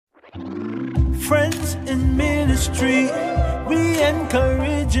Friends in ministry, we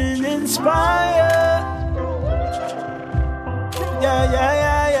encourage and inspire.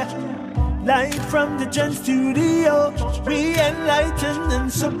 Yeah. Live from the Gen Studio, we enlighten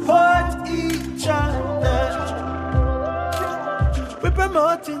and support each other. We're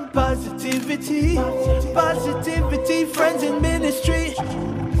promoting positivity, friends in ministry.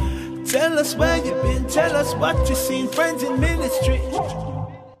 Tell us where you've been, tell us what you've seen, friends in ministry.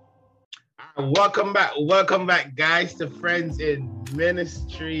 Welcome back, guys, to Friends in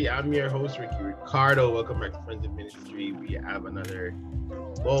Ministry. I'm your host, Ricky Ricardo. Welcome back to Friends in Ministry. We have another,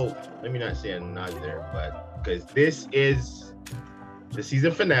 well, let me not say another, but because this is the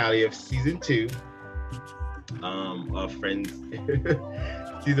season finale of season 2 of Friends.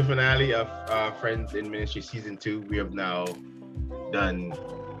 Season finale of Friends in Ministry season 2. We have now done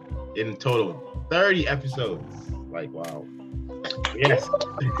in total 30 episodes. Like, wow. Yes.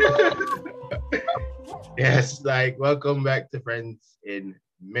 Yes, like, welcome back to Friends in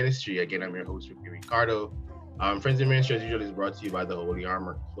Ministry. Again, I'm your host, Ricky Ricardo. Friends in Ministry, as usual, is brought to you by the Holy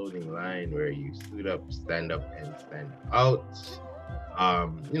Armor clothing line, where you suit up, stand and stand out.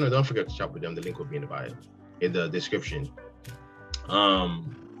 Don't forget to shop with them. The link will be in the description.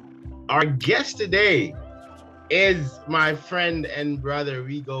 Our guest today is my friend and brother.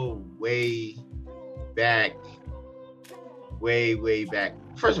 We go way back.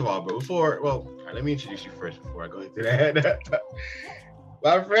 First of all, bro, let me introduce you first before I go into that.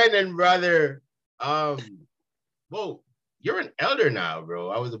 My friend and brother, you're an elder now, bro.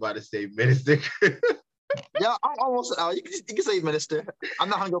 I was about to say minister. Yeah, I'm almost out. You can say minister. I'm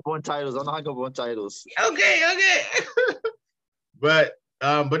not hung up on titles. Okay. But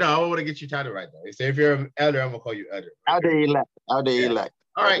no, I want to get your title right though. So if you're an elder, I'm gonna call you elder. Elder elect.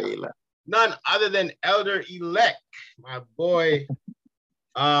 All right. None other than elder elect, my boy,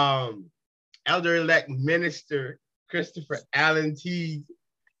 elder elect minister Christopher Allen T.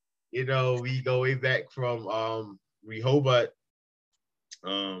 We go way back from Rehoboth,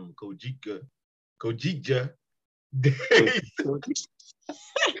 Kojika days.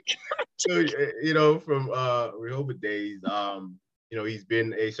 So, from Rehoboth days. He's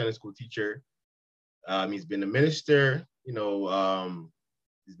been a Sunday school teacher. He's been a minister.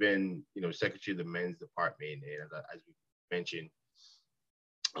 He's been, secretary of the men's department, and as we mentioned,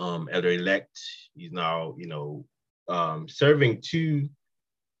 elder-elect. He's now, serving 2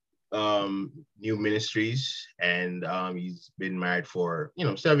 new ministries, and he's been married for,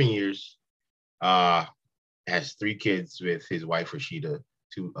 7 years. Has 3 kids with his wife Rashida,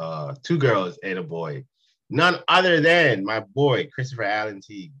 2 girls and a boy. None other than my boy Christopher Allen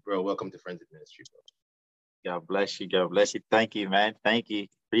T. Bro, welcome to Friends of Ministry, bro. God bless you. Thank you, man. Thank you.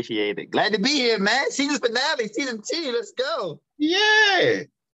 Appreciate it. Glad to be here, man. Season finale, season 2. Let's go. Yeah.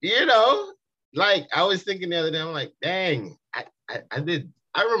 Like I was thinking the other day, I'm like, dang, I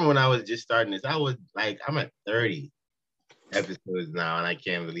remember when I was just starting this, I was like, I'm at 30 episodes now, and I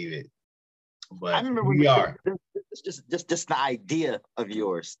can't believe it. But I remember we are. It's just the idea of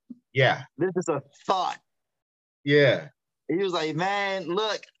yours. Yeah. This is a thought. Yeah. He was like, man,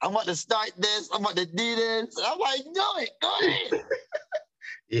 look, I want to start this. I want to do this. I'm like, go ahead.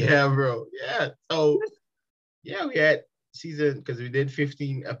 Yeah, bro. Yeah. So, yeah, we had because we did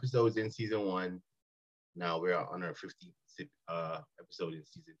 15 episodes in season 1. Now we're on our 15th episode in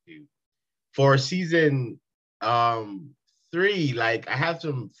season 2. For season 3, like, I have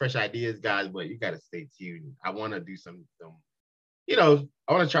some fresh ideas, guys, but you got to stay tuned. I want to do some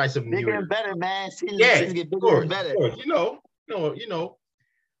I want to try some new. Bigger and better, man. Seasons get bigger and better. But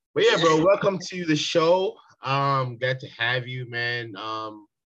yeah, bro, welcome to the show. Glad to have you, man.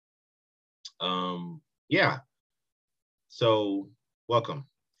 Yeah. So welcome.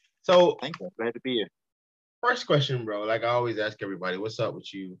 So thank you. Glad to be here. First question, bro. Like I always ask everybody, what's up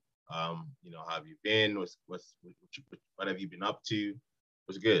with you? How have you been? What have you been up to?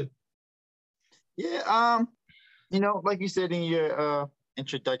 What's good? Yeah. Like you said in your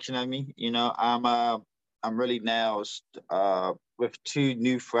introduction of me, I'm really now with 2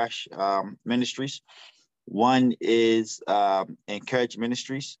 new fresh ministries. One is Encourage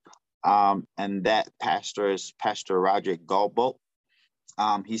Ministries, and that pastor is Pastor Roderick Galbolt.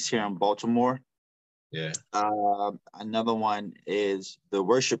 He's here in Baltimore. Yeah. Another one is the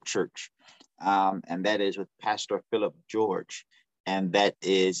Worship Church, and that is with Pastor Philip George, and that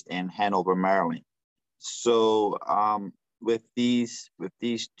is in Hanover, Maryland. So with these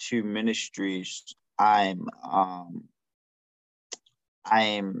 2 ministries, I'm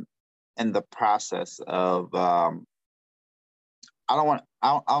in the process of I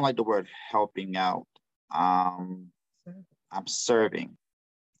don't like the word helping out. I'm serving.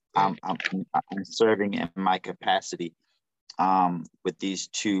 I'm serving in my capacity with these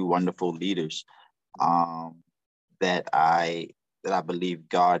two wonderful leaders that I believe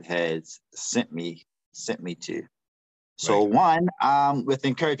God has sent me to. So Right. one, with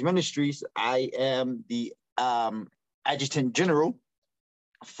Encourage Ministries, I am the adjutant general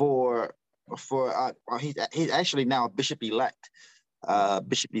for he's actually now Bishop elect Roger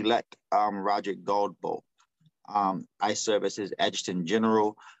Goldbolt. I serve as his adjutant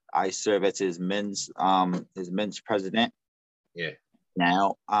general. I serve as his men's president. Yeah.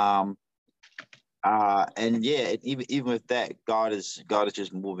 Now, and yeah, even with that, God is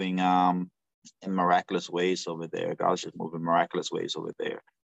just moving in miraculous ways over there. God is just moving miraculous ways over there.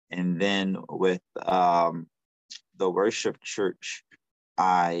 And then with the worship church,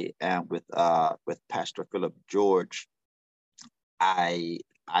 I am with Pastor Philip George. I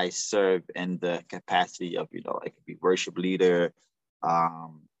serve in the capacity of, it could be worship leader,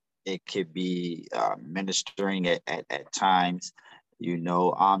 it could be ministering at times,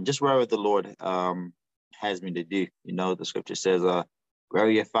 just wherever the Lord has me to do. The scripture says, wherever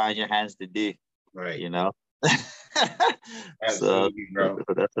you find your hands to do, Right. So Absolutely, bro.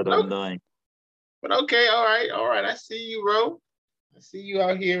 that's what I'm doing. But okay, all right. I see you, bro. I see you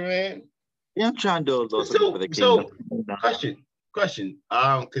out here, man. Yeah, I'm trying to do a little something for the kingdom. Question. Because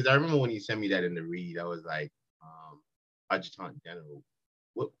I remember when you sent me that in the read, I was like, Adjutant General.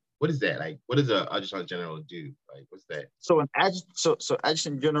 What is that? Like, what does a Adjutant General do? Like, what's that? So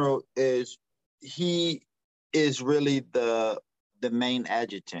Adjutant General is really the main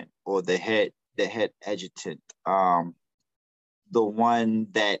adjutant, or the head adjutant. The one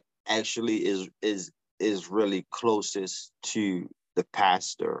that actually is really closest to the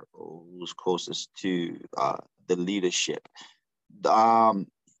pastor, or who's closest to the leadership.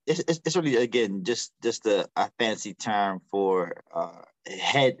 It's really, again, just a fancy term for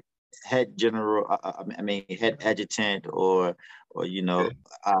head general. Head adjutant, or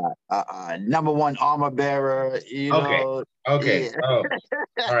number one armor bearer. Okay. Yeah. Oh,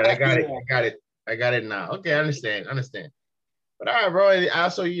 all right. I got it. Yeah. I got it now. Okay, I understand. But all right, bro. I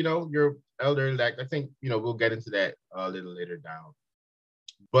also, you're elder. Like, I think, we'll get into that a little later down.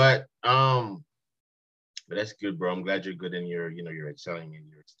 But that's good, bro. I'm glad you're good and you're excelling and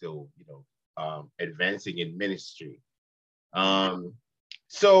you're still, advancing in ministry.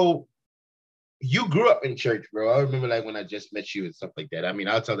 So you grew up in church, bro. I remember, like, when I just met you and stuff like that. I mean,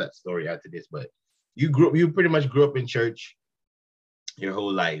 I'll tell that story after this, but you pretty much grew up in church your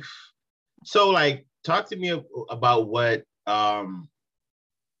whole life. So, like, talk to me about what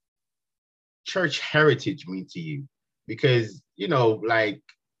church heritage means to you, because like,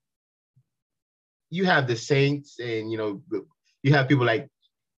 you have the saints, and you have people, like,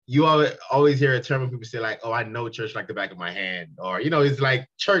 you always hear a term when people say, like, oh, I know church like the back of my hand, or it's like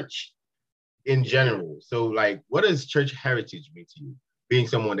church in general. So, like, what does church heritage mean to you, being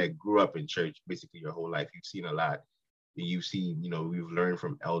someone that grew up in church basically your whole life? You've seen a lot. You've seen, you've learned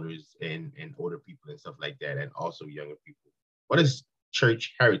from elders and older people and stuff like that, and also younger people. What does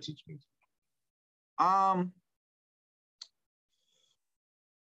church heritage mean to you?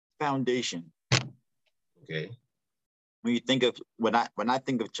 Foundation. Okay. When you think of when I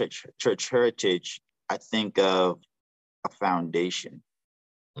think of church heritage, I think of a foundation.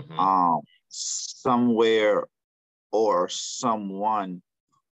 Mm-hmm. Somewhere or someone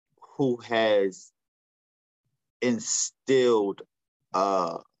who has instilled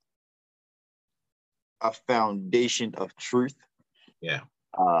a foundation of truth. Yeah.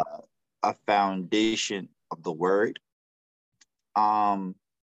 A foundation of the word.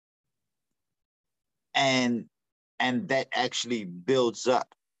 And that actually builds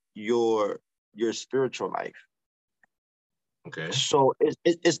up your spiritual life. Okay. So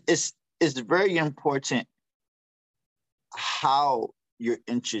it's very important how you're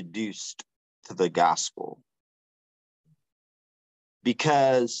introduced to the gospel.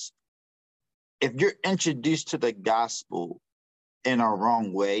 Because if you're introduced to the gospel in a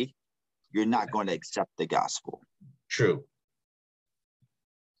wrong way, you're not going to accept the gospel. True.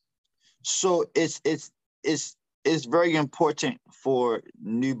 So it's very important for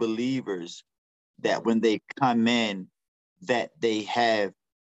new believers that when they come in, that they have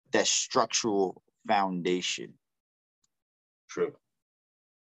that structural foundation. True.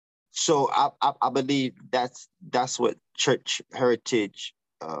 So I believe that's what church heritage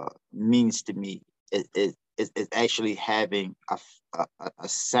means to me. It's actually having a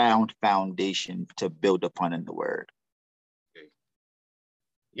sound foundation to build upon in the word.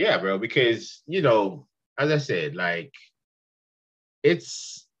 Yeah, bro, because, as I said, like,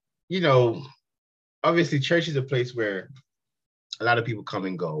 it's, obviously church is a place where a lot of people come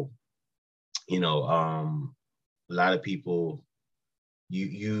and go. You know, a lot of people.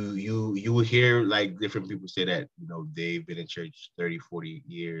 You will hear like different people say that, you know, they've been in church 30, 40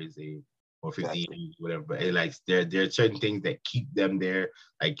 years, or 50 years, whatever. But like there are certain things that keep them there,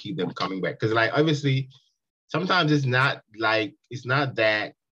 like keep them coming back. Because like obviously sometimes it's not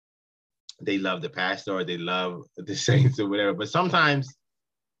that they love the pastor or they love the saints or whatever, but sometimes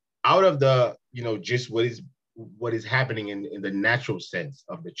out of the, you know, just what is happening in the natural sense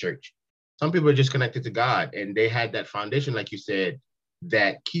of the church, some people are just connected to God and they had that foundation, like you said,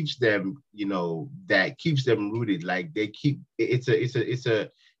 that keeps them, you know, that keeps them rooted. Like they keep it's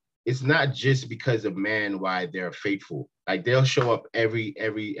not just because of man why they're faithful. Like they'll show up every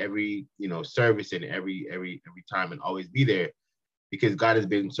you know service and every time and always be there because God has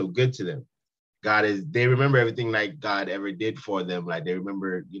been so good to them. They remember everything like God ever did for them. Like they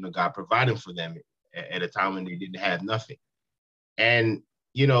remember, you know, God providing for them at a time when they didn't have nothing. And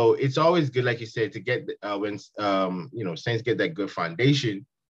you know, it's always good, like you said, to get when you know, saints get that good foundation,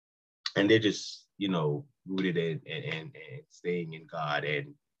 and they're just, you know, rooted and staying in God,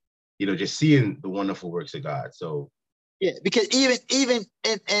 and you know, just seeing the wonderful works of God. So yeah, because even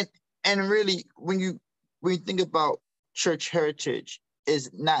and really when you think about church heritage,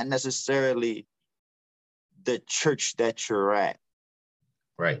 is not necessarily the church that you're at.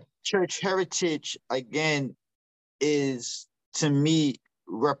 Right. Church heritage again is, to me,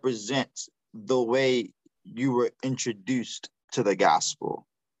 represents the way you were introduced to the gospel.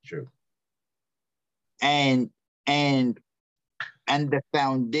 True. And the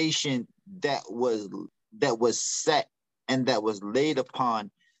foundation that was set and that was laid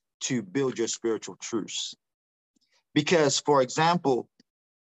upon to build your spiritual truths. Because, for example,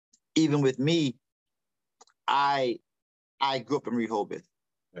 even with me, I grew up in Rehoboth.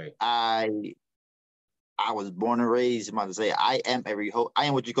 Right. I was born and raised, I'm about to say, I am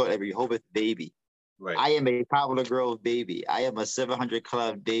what you call a Rehoboth baby. Right. I am a Poplar Grove baby. I am a 700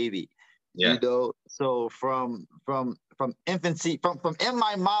 Club baby. Yeah. You know, so from infancy, from in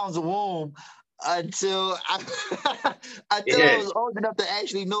my mom's womb until I was old enough to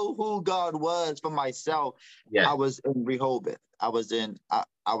actually know who God was for myself. Yeah. I was in Rehoboth. I was in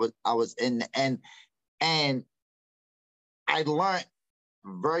and I learned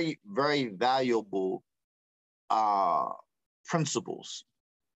very, very valuable principles.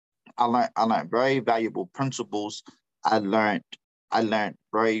 I learned very valuable principles. I learned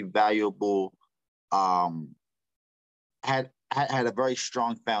very valuable had a very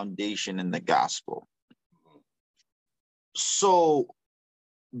strong foundation in the gospel. So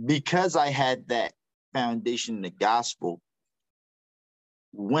because I had that foundation in the gospel,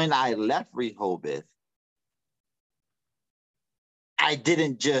 when I left Rehoboth, I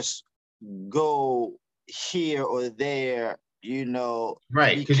didn't just go here or there, you know.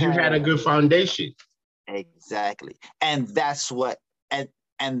 Right, because you had a good foundation. Exactly. And that's what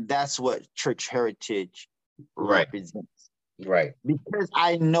church heritage represents. Right. Because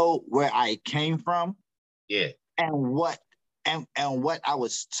I know where I came from. Yeah. And what I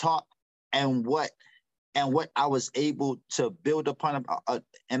was taught and what I was able to build upon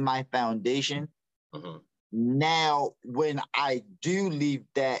in my foundation. Uh-huh. Now, when I do leave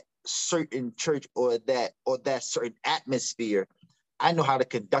that certain church or that certain atmosphere, I know how to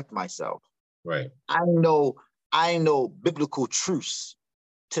conduct myself. Right. I know biblical truths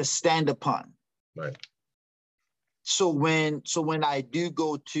to stand upon. Right. So when I do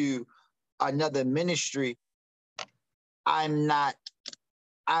go to another ministry, I'm not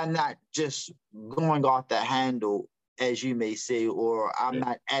just going off the handle, as you may say, or I'm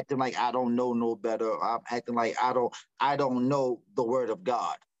not acting like I don't know no better, or I'm acting like I don't know the word of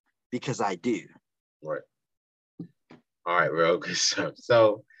God, because I do. Right. All right, bro. Good stuff.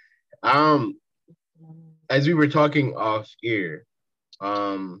 So, as we were talking off air,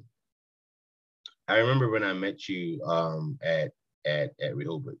 I remember when I met you at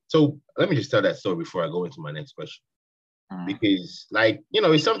Rehoboth. So let me just tell that story before I go into my next question. Because, like, you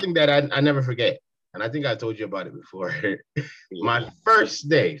know, it's something that I never forget. And I think I told you about it before. My first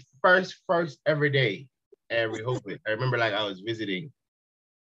day, first ever day at Rehoboth. I remember, like, I was visiting.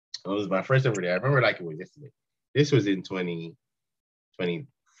 It was my first ever day. I remember like it was yesterday. This was in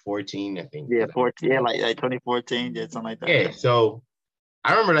 2014, I think. Yeah, 14, like 2014, yeah, something like that. Yeah, so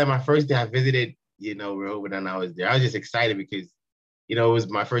I remember like my first day I visited, you know, Rehoboth, and I was there. I was just excited because, you know, it was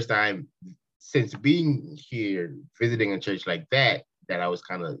my first time since being here, visiting a church like that I was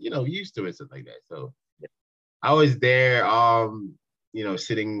kind of, you know, used to it, stuff like that. So I was there, you know,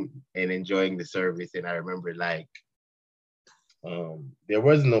 sitting and enjoying the service. And I remember like, there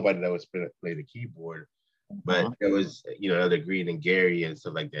wasn't nobody that was play the keyboard. But there was, Elder Green and Gary and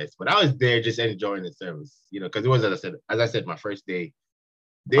stuff like that. But I was there just enjoying the service, because it was, as I said, my first day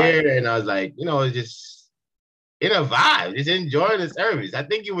there, and I was like, it was just in a vibe, just enjoying the service. I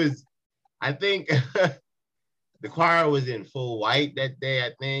think the choir was in full white that day,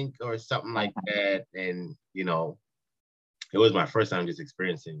 I think, or something like that. And, it was my first time just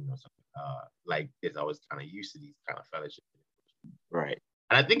experiencing, something like this. I was kind of used to these kind of fellowship. Right.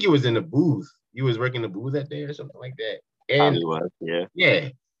 And I think he was in the booth. He was working the booth that day or something like that. And he was, yeah. Yeah.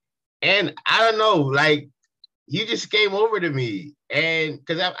 And I don't know, like, he just came over to me. And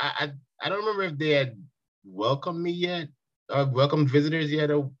because I don't remember if they had welcomed me yet, or welcomed visitors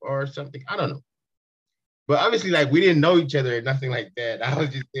yet, or something. I don't know. But obviously, like, we didn't know each other or nothing like that. I was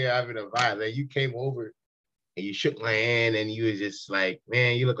just there having a vibe. Like, you came over and you shook my hand and you was just like,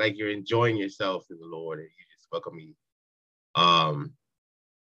 man, you look like you're enjoying yourself in the Lord, and you just welcome me.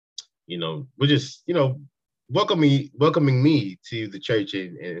 We're just, welcoming me to the church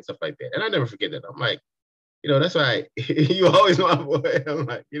and stuff like that. And I never forget that. I'm like, that's why you always my boy. I'm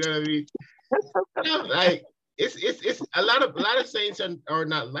like, you know what I mean? I'm like, it's a lot of saints are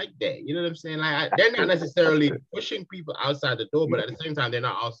not like that. You know what I'm saying? Like, they're not necessarily pushing people outside the door, but at the same time, they're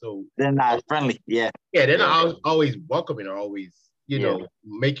not friendly. Yeah. Yeah, they're not always welcoming or always,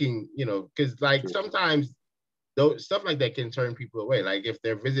 making, because like sometimes those stuff like that can turn people away. Like if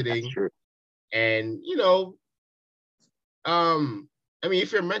they're visiting and,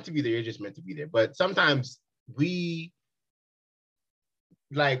 if you're meant to be there, you're just meant to be there. But sometimes we're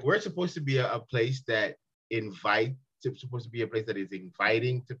supposed to be a place that supposed to be a place that is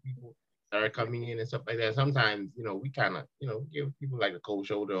inviting to people that are coming in and stuff like that. Sometimes, we kind of, give people like a cold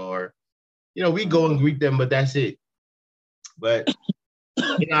shoulder, or, we go and greet them, but that's it. But,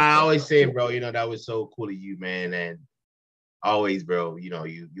 I always say, bro, that was so cool of you, man. And always, bro, you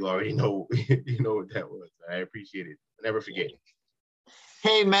already know, what that was. I appreciate it. I'll never forget.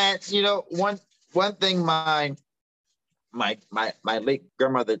 Hey, man, one thing my late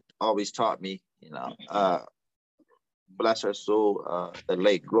grandmother always taught me, bless her soul, the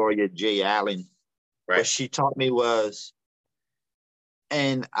late Gloria J. Allen. Right. What she taught me was,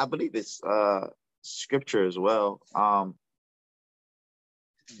 and I believe it's scripture as well.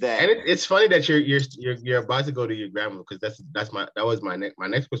 And it's funny that you're about to go to your grandma, because that was my next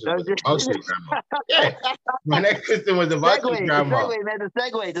question was about your grandma. Yeah, my next question was about your grandma. The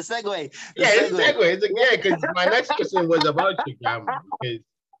segue. Yeah, it's a segue. Because my next question was about your grandma, because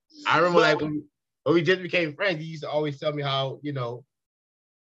I remember when we just became friends, you used to always tell me how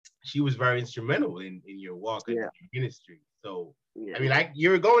she was very instrumental in your walk and your ministry. So you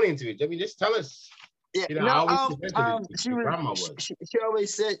were going into it. Just tell us. Yeah, she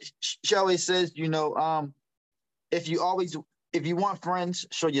always says, if you want friends,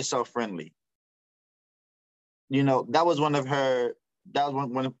 show yourself friendly. That was one of her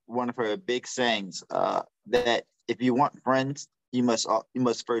big sayings, that if you want friends, you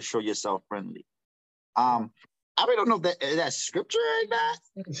must first show yourself friendly. I really don't know if that's scripture or not.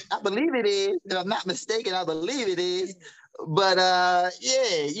 I believe it is. If I'm not mistaken, I believe it is. But for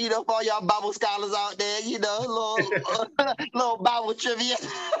all y'all Bible scholars out there, little Bible trivia.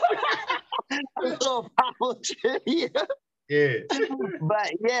 Little Bible trivia. Yeah.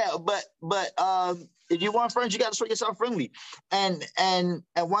 But if you want friends, you gotta show yourself friendly. And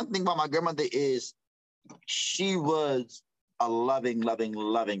one thing about my grandmother is she was a loving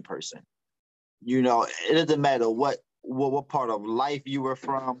person. It doesn't matter what part of life you were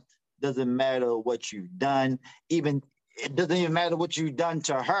from, doesn't matter what you've done, it doesn't even matter what you've done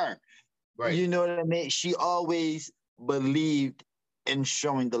to her. Right. You know what I mean? She always believed in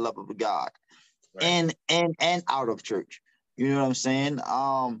showing the love of God, right, and out of church. You know what I'm saying?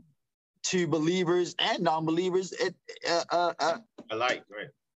 To believers and non-believers, alike, right?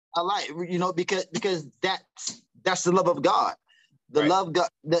 Alike, because that's the love of God. The love God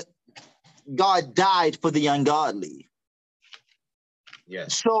that God died for the ungodly.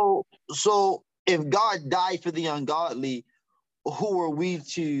 Yes. So if God died for the ungodly, who are we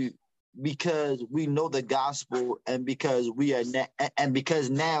to? Because we know the gospel, and because because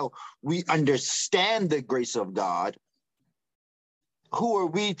now we understand the grace of God. Who are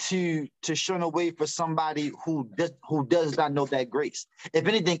we to shun away for somebody who does not know that grace? If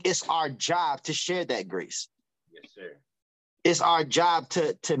anything, it's our job to share that grace. Yes, sir. It's our job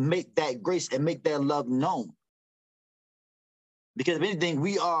to make that grace and make that love known. Because if anything,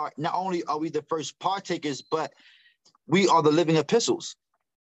 we are not only are we the first partakers, but we are the living epistles.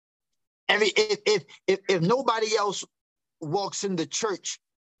 If nobody else walks in the church,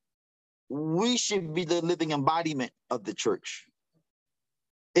 we should be the living embodiment of the church.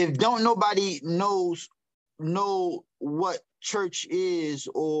 If nobody knows know what church is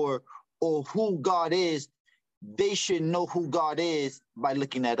or who God is, they should know who God is by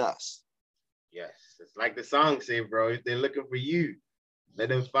looking at us. Yes, it's like the song say, bro. If they're looking for you, let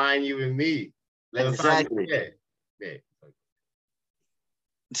them find you in me. Let them find you. Yeah. Yeah.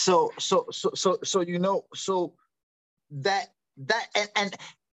 So you know, so that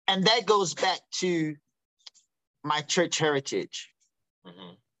and that goes back to my church heritage.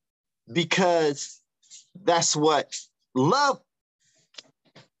 Mm-hmm. Because that's what love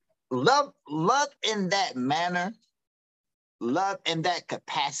in that manner, love in that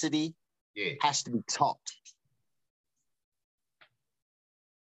capacity has to be taught.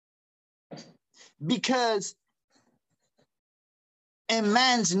 Because in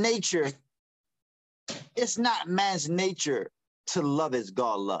man's nature, it's not man's nature to love as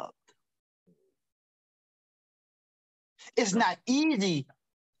God loved. It's not easy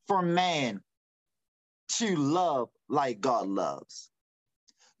for man to love like God loves.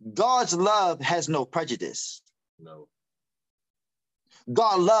 God's love has no prejudice. No.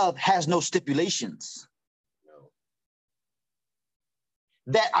 God's love has no stipulations. No.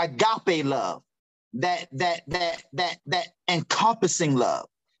 That agape love, that encompassing love,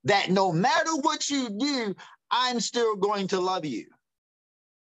 that no matter what you do, I'm still going to love you.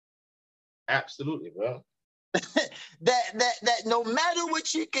 Absolutely, bro. that no matter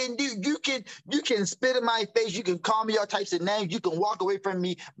what you can do, you can spit in my face, you can call me all types of names, you can walk away from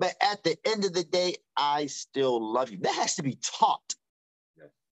me, but at the end of the day, I still love you. That has to be taught. Yeah.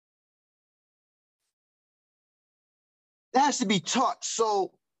 That has to be taught.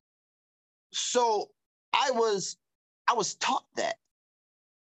 So I was taught that.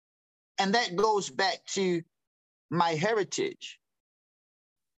 And that goes back to my heritage.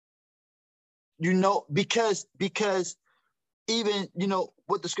 You know, because even, you know,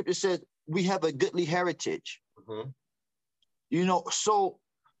 what the scripture says, we have a goodly heritage. Mm-hmm. You know, so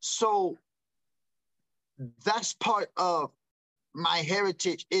that's part of my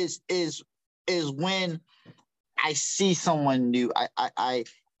heritage is when I see someone new, I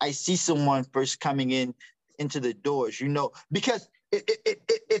see someone first coming into the doors, you know, because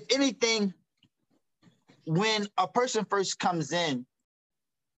if anything, when a person first comes in,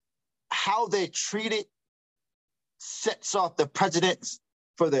 how they're treated sets off the precedence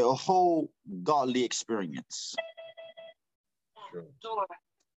for their whole godly experience. Sure.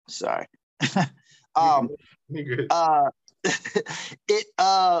 Sorry.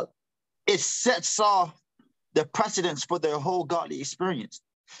 It sets off the precedence for their whole godly experience.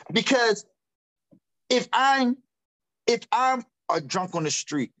 Because if I'm a drunk on the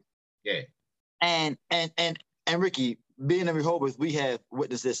street, yeah, and Ricky, being in Rehoboth, we have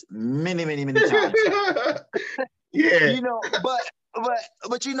witnessed this many times. Yeah. You know,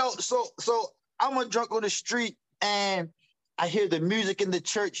 but you know, so I'm a drunk on the street and I hear the music in the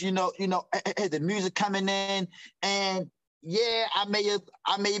church, you know, I hear the music coming in, and yeah, I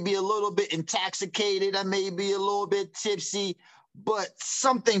may be a little bit intoxicated, I may be a little bit tipsy, but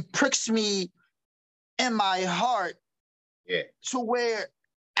something pricks me in my heart, to where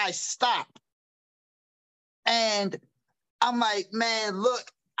I stop. And I'm like, man,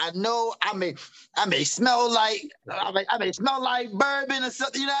 look, I know I may smell like bourbon or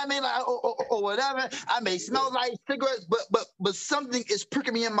something, you know what I mean, like, or whatever. I may smell like cigarettes, but something is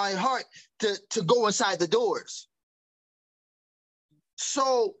pricking me in my heart to go inside the doors.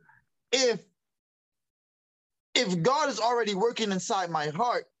 So if God is already working inside my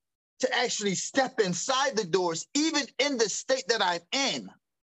heart to actually step inside the doors, even in the state that I'm in,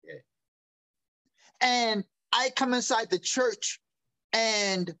 and I come inside the church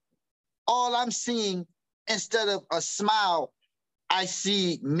and all I'm seeing, instead of a smile, I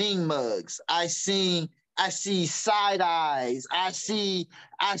see mean mugs. I see side eyes. I see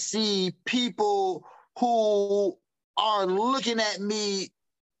people who are looking at me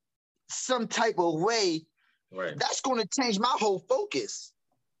some type of way. Right. That's going to change my whole focus.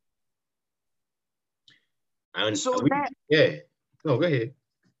 No, go ahead.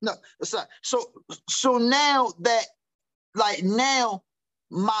 No, sorry. So now that, like, now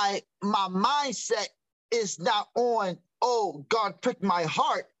my mindset is not on, oh, God pricked my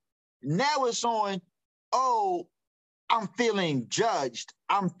heart. Now it's on, oh, I'm feeling judged.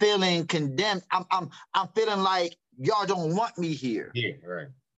 I'm feeling condemned. I'm feeling like y'all don't want me here. Yeah, right.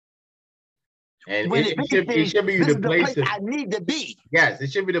 And when it should be the place I need to be. Yes,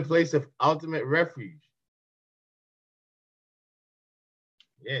 it should be the place of ultimate refuge.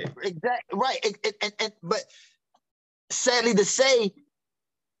 Yeah. Exactly. Right. But sadly to say,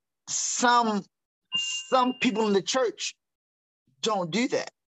 some people in the church don't do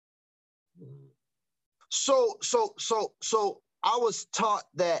that. So I was taught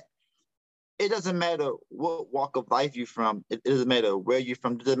that it doesn't matter what walk of life you're from. It doesn't matter where you're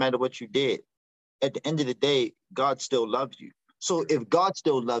from. It doesn't matter what you did. At the end of the day, God still loves you. So if God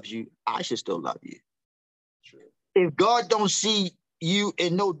still loves you, I should still love you. True. If God don't see you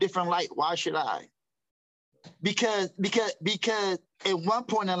in no different light, why should I? Because at one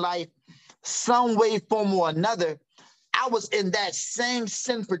point in life, some way, form, or another, I was in that same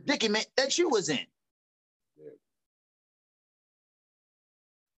sin predicament that you was in.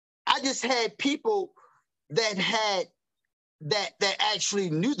 I just had people that actually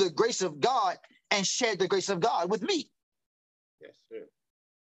knew the grace of God and shared the grace of God with me. Yes, sir.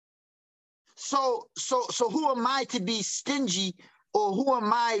 So who am I to be stingy, or who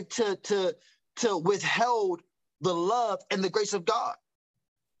am I to withhold the love and the grace of God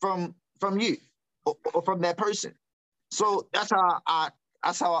from you or from that person? So that's how I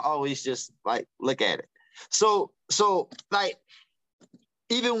always just like look at it. So like,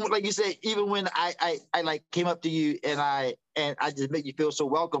 even like you said, even when I like came up to you and I just make you feel so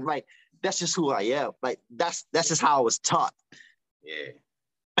welcome, like that's just who I am. Like that's just how I was taught. Yeah.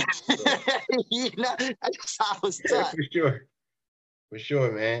 You know, that's just how I was taught. For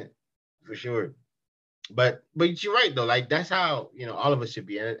sure, man, for sure. But you're right though. Like that's how all of us should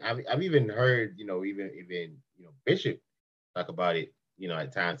be. And I've even heard even Bishop talk about it.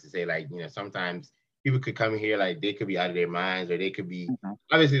 At times to say like sometimes people could come here like they could be out of their minds, or they could be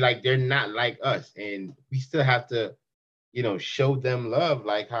obviously like they're not like us, and we still have to show them love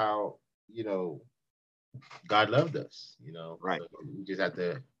like how God loved us. Right. So we just have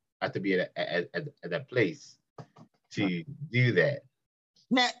to be at that place to do that.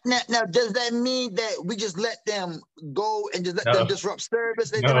 Now, does that mean that we just let them go and just let No. them disrupt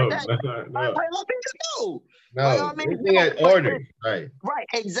service and No, like that? no. By all means, no. No, By all means, everything has order. Right. Right,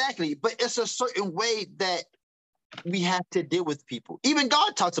 exactly. But it's a certain way that we have to deal with people. Even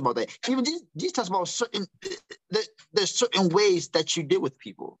God talks about that. Even Jesus talks about there's certain ways that you deal with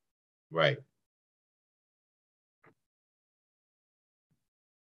people. Right.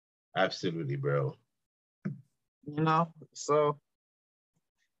 Absolutely, bro. So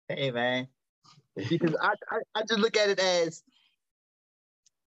hey, man. Because I just look at it as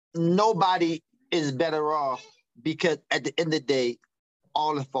nobody is better off, because at the end of the day,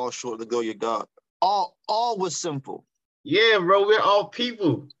 all it falls short of the glory of God. All was simple. Yeah, bro. We're all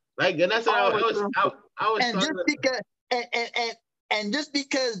people. Like, and that's what I was and just because and just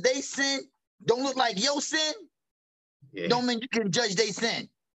because they sin don't look like your sin, don't mean you can judge their sin.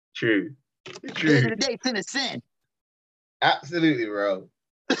 True. At the end of the day, sin is sin. Absolutely, bro.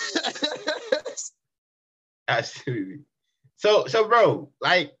 Absolutely. So, bro,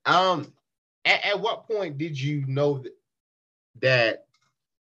 like, at what point did you know that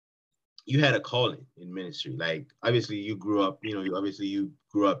you had a calling in ministry? Like, obviously, you grew up. You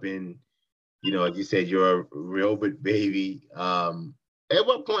grew up in, as you said, you're a Rehoboth baby. At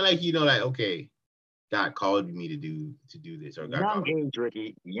what point, like, like, okay, God called me to do this, or God young age,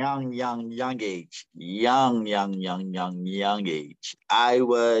 Ricky. Young age. Young age. I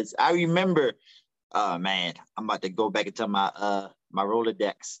remember. Oh man, I'm about to go back into my my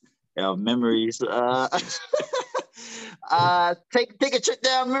Rolodex memories. Take a trip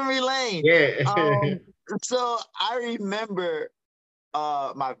down memory lane. Yeah. So I remember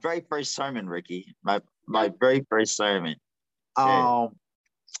my very first sermon, Ricky. My very first sermon.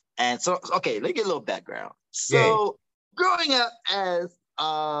 And so okay, let me get a little background. So growing up as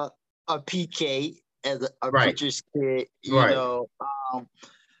a PK, as a preacher's kid,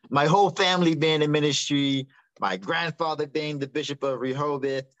 my whole family being in ministry, my grandfather being the Bishop of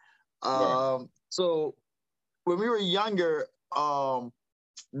Rehoboth. So when we were younger,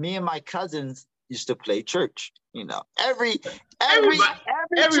 me and my cousins used to play church. Everybody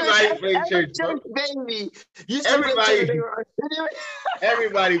played church, baby.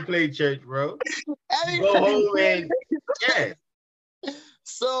 Everybody played church, bro. Go home and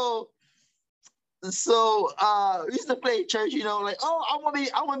So we used to play church, like, oh, I want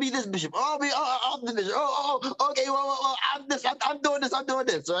to be this bishop. Oh, I'm the bishop. Oh, okay. Well, I'm doing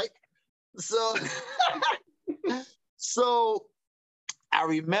this, right? So I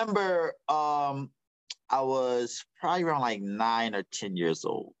remember I was probably around like 9 or 10 years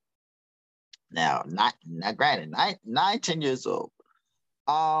old. Now, not granted, 9, 10 years old.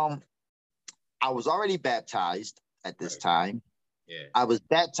 I was already baptized at this time. Yeah. I was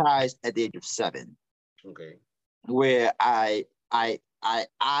baptized at the age of 7. Okay. Where I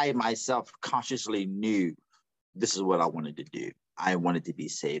myself consciously knew this is what I wanted to do. I wanted to be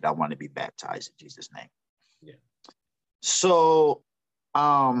saved. I wanted to be baptized in Jesus' name. Yeah. So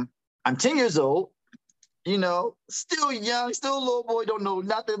I'm 10 years old. still young, still a little boy, don't know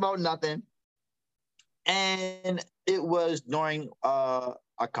nothing about nothing. And it was during a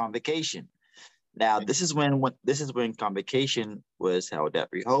convocation. Now, this is when convocation was held at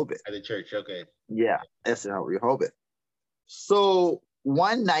Rehoboth. At the church, okay. Yeah, that's how Rehoboth. So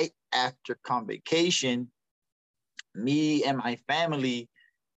one night after convocation, me and my family,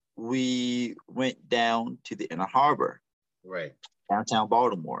 we went down to the Inner Harbor. Right. Downtown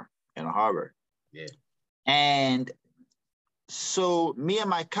Baltimore, Inner Harbor. Yeah. And so me and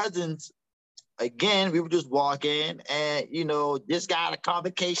my cousins, again, we were just walking and, just got a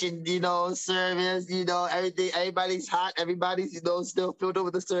convocation, service, everything, everybody's hot, everybody's, still filled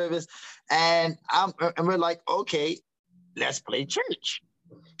over the service. And we're like, okay, let's play church.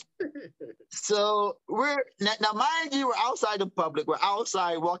 So we're now, mind you, we're outside the public, we're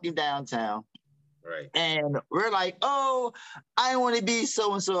outside walking downtown. Right. And we're like, oh, I want to be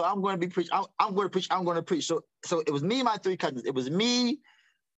so and so. I'm going to be preach. I'm going to preach. I'm going to preach. So it was me and my three cousins. It was me,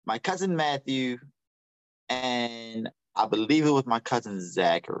 my cousin Matthew, and I believe it was my cousin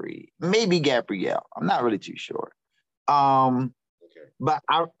Zachary, maybe Gabrielle. I'm not really too sure. Okay. But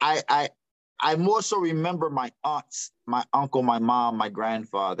I more so remember my aunts, my uncle, my mom, my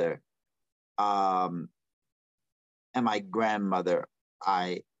grandfather, and my grandmother.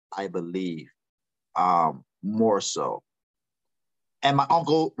 I believe. More so, and my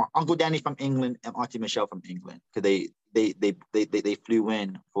uncle Danny from England and Auntie Michelle from England, because they flew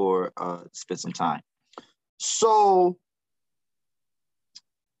in for spend some time. So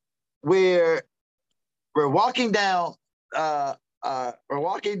we're walking down the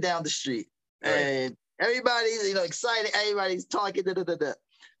street, right. And everybody's excited, everybody's talking.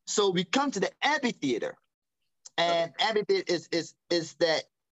 So we come to the amphitheater, and amphitheater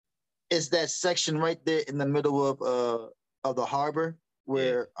is that section right there in the middle of the harbor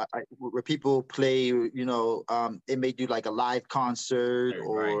where where people play, it may do like a live concert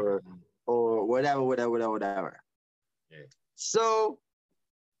or whatever. Yeah. So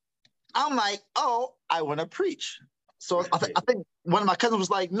I'm like, oh, I want to preach. So I think one of my cousins was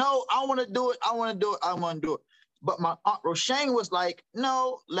like, no, I want to do it. But my Aunt Roshane was like,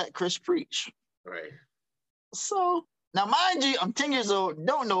 no, let Chris preach. Right. So now, mind you, I'm 10 years old,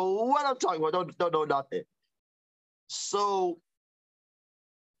 don't know what I'm talking about, don't know nothing. So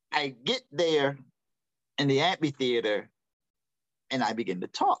I get there in the amphitheater and I begin to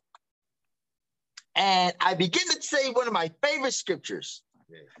talk. And I begin to say one of my favorite scriptures,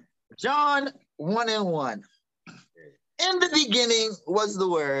 John 1:1. In the beginning was the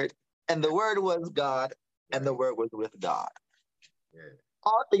Word, and the Word was God, and the Word was with God. Yeah.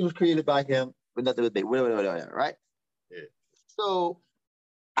 All things were created by Him, but nothing was made. Right? Yeah. So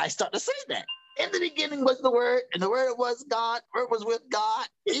I start to say that. In the beginning was the Word, and the Word was God. Word was with God.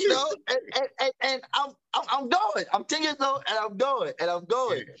 And I'm going. I'm 10 years old, and I'm going.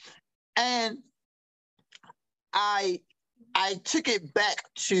 Yeah. And I took it back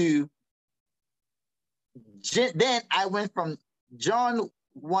to. Then I went from John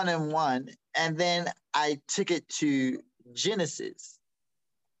 1:1, and then I took it to Genesis,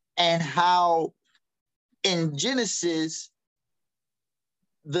 and how in Genesis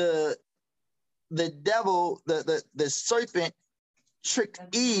the devil, the serpent, tricked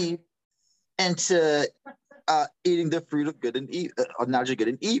Eve into eating the fruit of good and evil, knowledge of good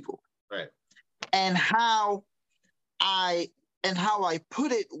and evil. Right. And how I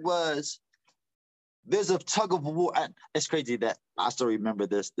put it was, there's a tug of war. It's crazy that I still remember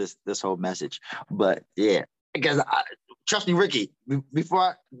this whole message, but yeah, because trust me, Ricky.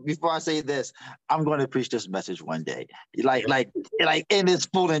 Before I say this, I'm going to preach this message one day, like in its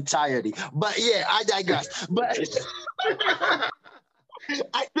full entirety. But yeah, I digress. But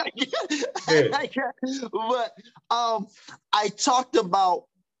I talked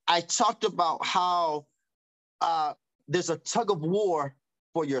about how there's a tug of war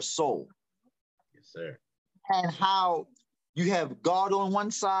for your soul. Sir. And how you have God on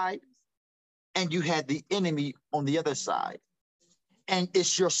one side and you have the enemy on the other side. And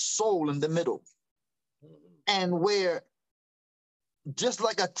it's your soul in the middle. And where, just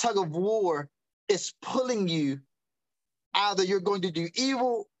like a tug of war, it's pulling you, either you're going to do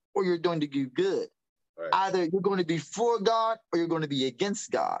evil or you're going to do good. Right. Either you're going to be for God or you're going to be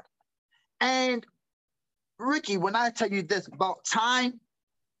against God. And Ricky, when I tell you this about time,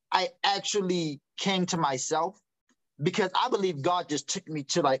 I actually came to myself, because I believe God just took me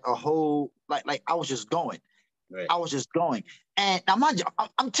to like a whole, like I was just going. Right. I was just going. And now mind you,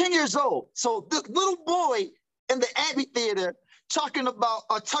 I'm 10 years old. So this little boy in the amphitheater talking about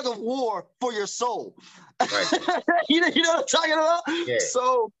a tug of war for your soul. Right. you know what I'm talking about? Yeah.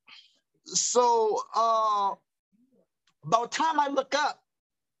 by the time I look up,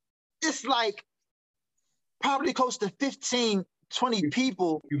 it's like probably close to 15, 20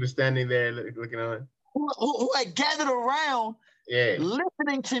 people. You were standing there looking on. Who had gathered around,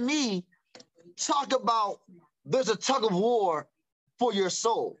 listening to me talk about there's a tug of war for your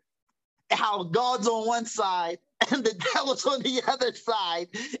soul. How God's on one side and the devil's on the other side,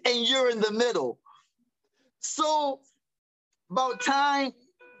 and you're in the middle. So about time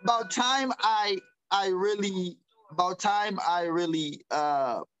I really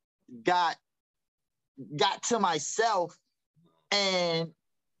got to myself and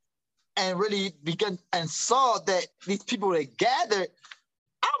really began and saw that these people that gathered,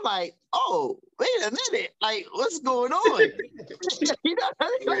 I'm like, oh, wait a minute, like what's going on? You know,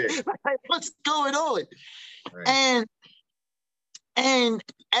 like, what's going on? Right. And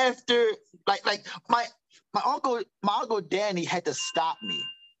after like my uncle Danny had to stop me.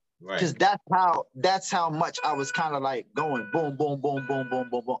 Because that's how much I was kind of like going boom, boom, boom, boom, boom,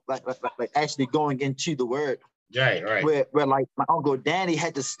 boom, boom, like actually going into the word. Right. Where like my uncle Danny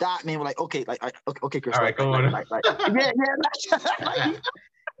had to stop me and like, okay, Chris. All right, come on. Yeah.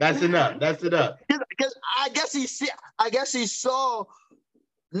 That's enough. Because I guess he saw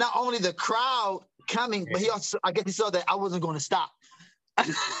not only the crowd coming, but he saw that I wasn't going to stop.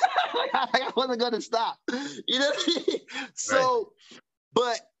 I wasn't going to stop. You know what I mean? So.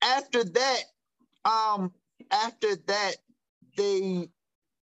 But after that, they,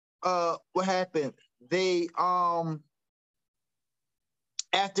 what happened? They,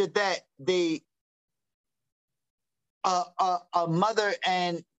 after that, they, a mother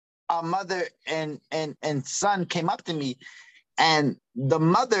and son came up to me, and the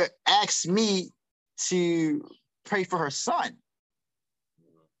mother asked me to pray for her son.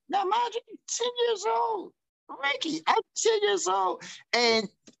 Now, imagine 10 years old. Ricky, I'm 10 years old, and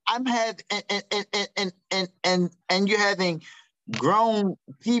I'm having and you're having grown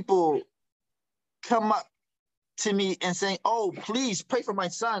people come up to me and saying, "Oh, please pray for my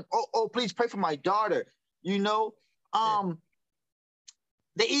son. Oh, please pray for my daughter." You know,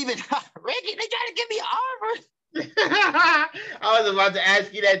 they even Ricky, they try to give me an offer. I was about to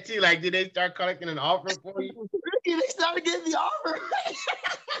ask you that too. Like, did they start collecting an offer for you? Ricky, they started giving me offer.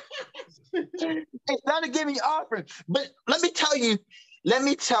 They started giving me offers. But let me tell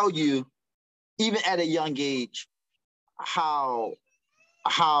you, even at a young age, how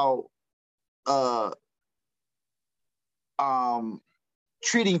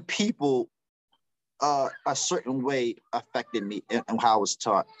treating people a certain way affected me and how I was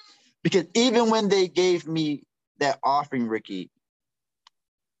taught. Because even when they gave me that offering, Ricky,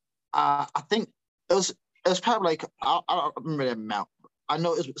 I think it was probably like I don't remember that amount. I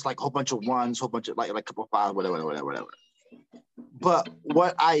know it's like a whole bunch of ones, whole bunch of like a couple of five, whatever. But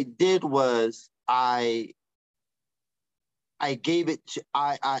what I did was I gave it to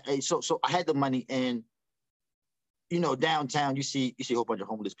so I had the money, and you know, downtown you see a whole bunch of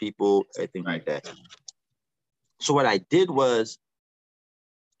homeless people, everything like that. So what I did was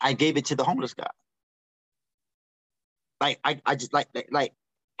I gave it to the homeless guy. Like I just like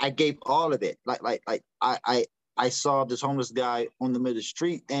I gave all of it. I saw this homeless guy on the middle of the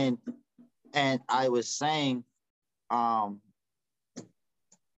street, and I was saying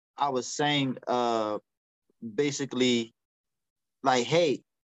basically like, hey,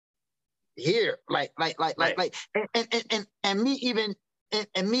 here, and me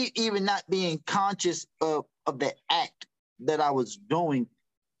even not being conscious of the act that I was doing.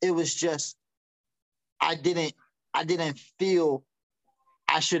 It was just I didn't feel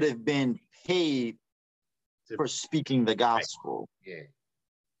I should have been paid for speaking the gospel. Yeah.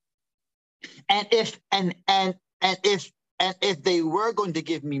 And if they were going to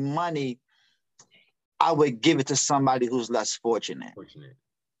give me money, I would give it to somebody who's less fortunate.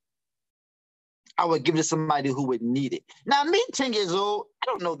 I would give it to somebody who would need it. Now, me 10 years old, I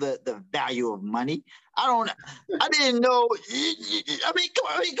don't know the value of money. I didn't know. I mean, come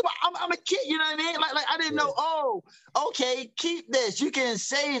on. I'm a kid. You know what I mean? Like I didn't know. Oh, okay, keep this. You can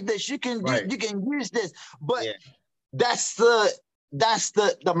save this. You can you can use this. But that's the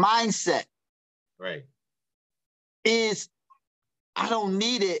mindset. Right. Is I don't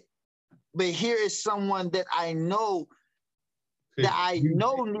need it, but here is someone that I know. That I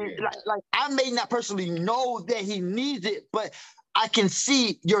know, like I may not personally know that he needs it, but I can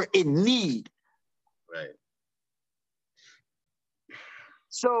see you're in need. Right.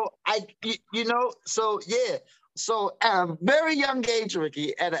 So So at a very young age,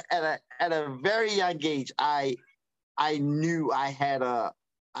 Ricky, at a very young age, I knew I had a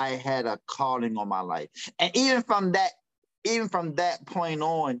calling on my life, and even from that point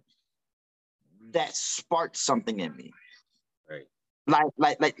on, that sparked something in me. Right.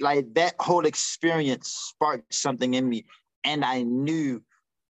 Like that whole experience sparked something in me, and I knew,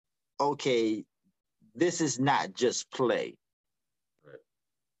 okay, this is not just play. Right.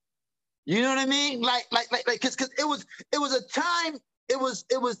 You know what I mean? Because it was a time. It was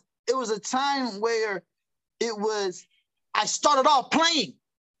a time where I started off playing.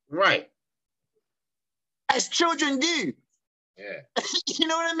 Right. As children do. Yeah. You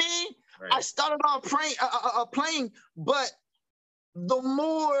know what I mean? Right. I started off playing, but the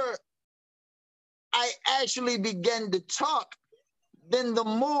more I actually began to talk, then the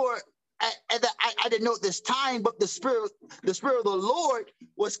more I didn't know at this time, but the spirit of the Lord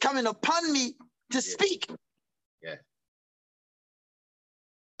was coming upon me to speak. Yeah.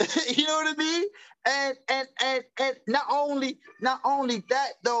 You know what I mean? And not only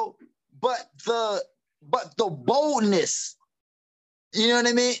that though, but the boldness. You know what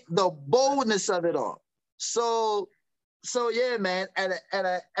I mean? The boldness of it all. So yeah, man. At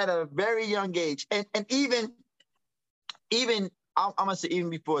a very young age, and even I'm gonna say even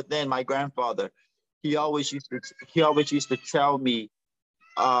before then, my grandfather, he always used to tell me,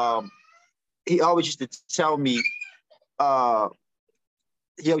 he always used to tell me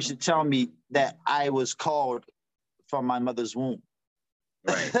that I was called from my mother's womb.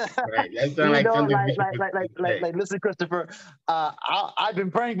 Right. That's like listen, Christopher. I've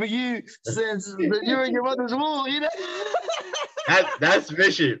been praying for you since you were in your mother's womb. You know. That's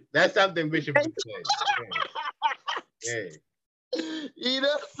Bishop. That's something Bishop would say. Yeah. You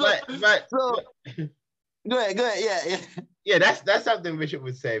know. But go ahead. Yeah. Yeah, that's something Bishop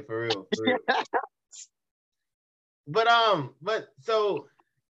would say for real. But so,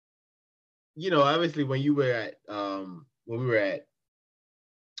 obviously when you were at when we were at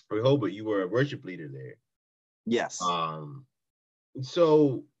Rehoboth, you were a worship leader there. Yes.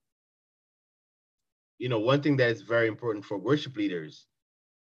 So, one thing that's very important for worship leaders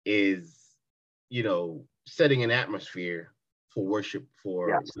is, setting an atmosphere for worship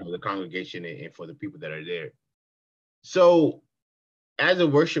for the congregation and for the people that are there. So, as a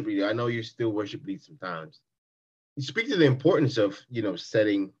worship leader, I know you still worship lead sometimes. You speak to the importance of,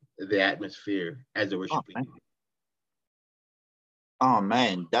 setting the atmosphere as a worship leader. Oh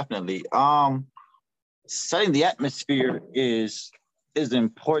man, definitely. Setting the atmosphere is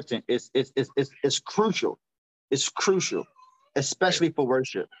important. It's crucial. It's crucial, especially for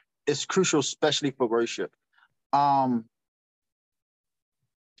worship. It's crucial, especially for worship. To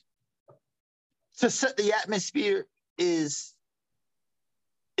set the atmosphere is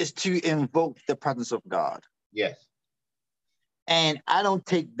to invoke the presence of God. Yes. And I don't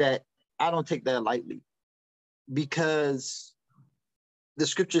take that lightly, because the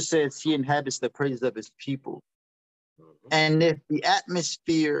scripture says he inhabits the praises of his people. Mm-hmm. And if the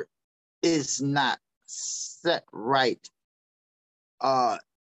atmosphere is not set right, the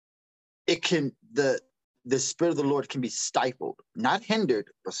Spirit of the Lord can be stifled, not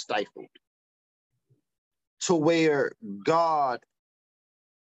hindered, but stifled, to where God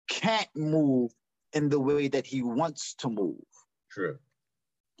can't move in the way that he wants to move. True.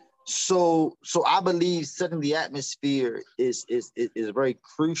 So I believe setting the atmosphere is very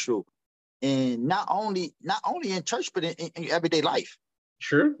crucial, and not only in church, but in everyday life.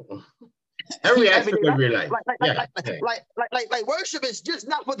 Sure. Every aspect of your life. Like worship is just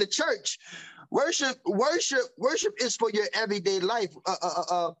not for the church. Worship is for your everyday life.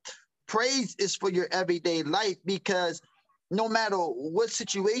 Praise is for your everyday life, because no matter what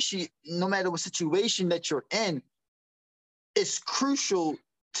situation that you're in, it's crucial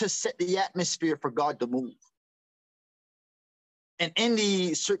to set the atmosphere for God to move. In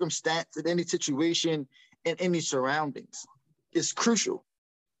any circumstance, in any situation, in any surroundings, it's crucial.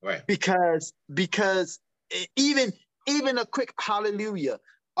 Right. Because even a quick hallelujah,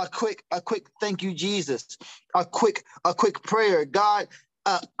 a quick thank you, Jesus, a quick prayer, God,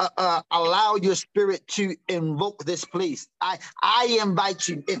 allow your spirit to invoke this place. I invite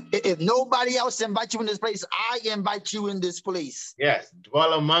you. If nobody else invites you in this place, I invite you in this place. Yes,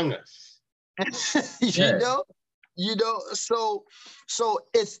 dwell among us. You know. So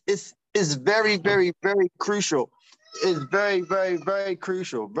it's very, very, very crucial. It's very, very, very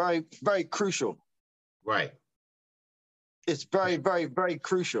crucial. Very, very crucial. Right. It's very, very, very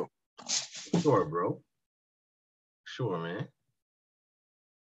crucial. Sure, bro. Sure, man.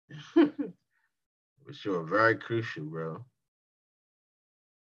 For sure, very crucial, bro.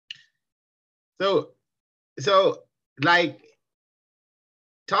 So like,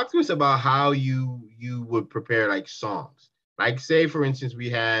 talk to us about how you would prepare like songs. Like, say for instance, we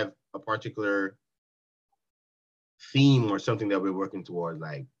have a particular theme or something that we're working towards,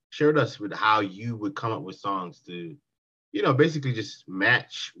 like shared us with how you would come up with songs to, basically just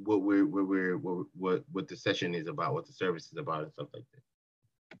match what the session is about, what the service is about, and stuff like that.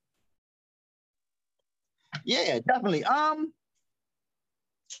 Yeah, definitely.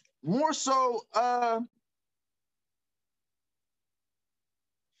 More so,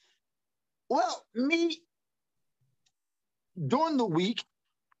 well, me during the week,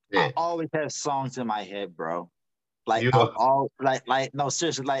 Yeah. I always have songs in my head, bro. Like You I know- all like no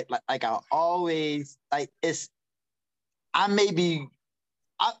seriously, like I always I may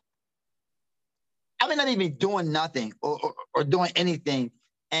not even doing nothing or doing anything,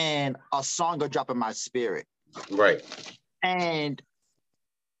 and a song will drop in my spirit. Right. And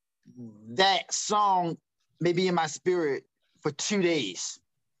that song may be in my spirit for 2 days.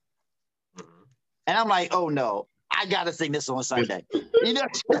 Mhm. And I'm like, oh no, I gotta sing this on Sunday. You know,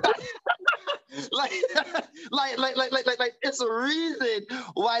 like it's a reason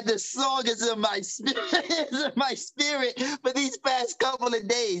why the song is in my spirit, for these past couple of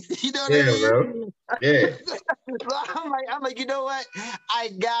days. You know what I mean? Bro. Yeah. So I'm like, you know what? I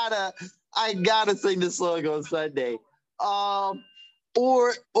gotta sing this song on Sunday. Or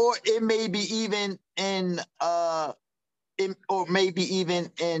it may be even or maybe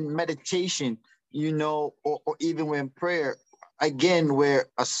even in meditation, or even when prayer, again, where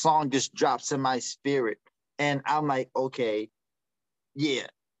a song just drops in my spirit, and I'm like, okay, yeah,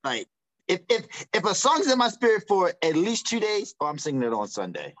 like if a song's in my spirit for at least 2 days, I'm singing it on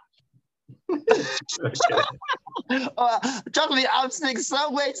Sunday. Trust me, I'm singing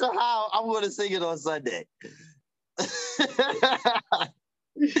some way somehow. I'm going to sing it on Sunday.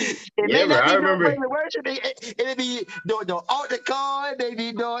 It may not be no praise and worship. It may be no altar call, maybe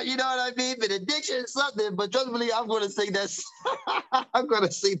you know what I mean, benediction, something. But trust me, I'm going to sing that. I'm going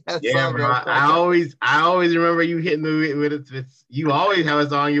to sing that song. Bro. I always remember you hitting me with it. You always have a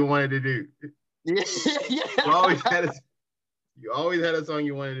song you wanted to do. Yeah. You always had a song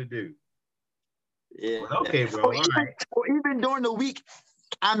you wanted to do. Yeah. Well, okay, bro. Or even during the week,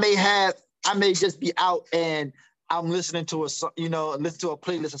 I may just be out and I'm listening to listen to a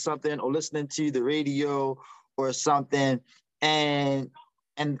playlist or something, or listening to the radio or something, and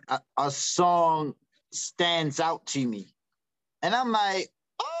a song stands out to me, and I'm like,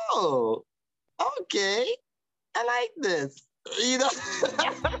 oh, okay, I like this. Hey,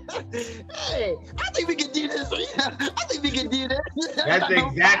 I think we can do this. I think we can do this. That's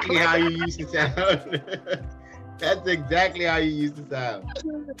exactly how you used to sound. That's exactly how you used to sound.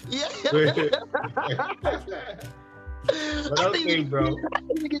 Yeah. But okay, bro.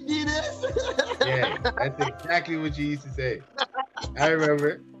 We can do this. Yeah, that's exactly what you used to say. I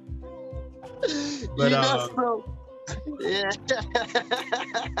remember. But yeah.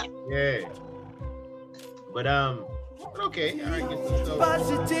 Yeah. But okay, all right. So.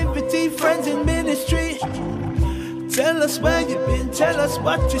 Positivity, friends in ministry. Tell us where you've been, tell us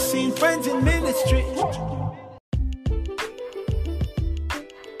what you've seen, friends in ministry.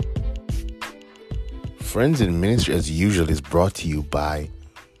 Friends in Ministry, as usual, is brought to you by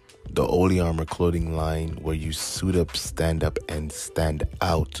the Holy Armor clothing line, where you suit up, stand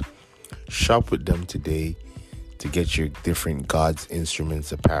out. Shop with them today to get your different God's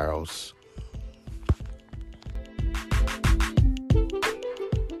instruments apparels.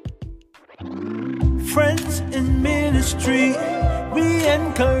 Friends in ministry, we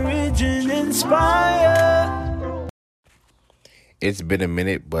encourage and inspire. It's been a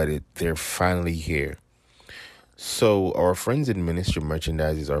minute, but they're finally here. So our Friends in Ministry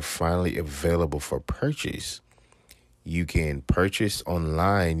merchandises are finally available for purchase. You can purchase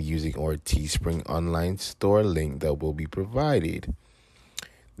online using our Teespring online store link that will be provided.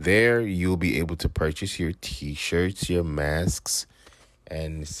 There, you'll be able to purchase your t-shirts, your masks,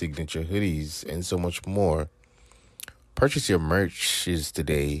 and signature hoodies, and so much more. Purchase your merches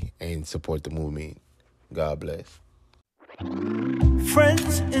today and support the movement. God bless.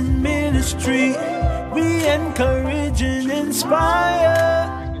 Friends in ministry, we encourage and inspire.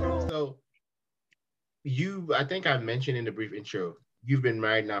 So, I think I mentioned in the brief intro, you've been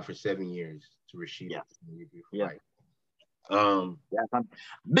married now for 7 years to Rashida. Yeah. Wife.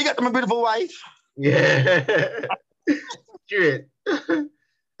 Big up to my beautiful wife. Yeah. Shit.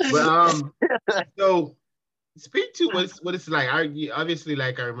 But so speak to what it's like. Obviously,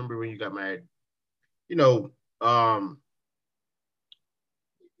 like I remember when you got married,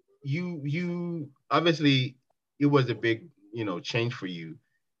 you obviously it was a big change for you.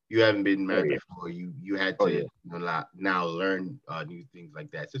 You haven't been married before. You had to now learn new things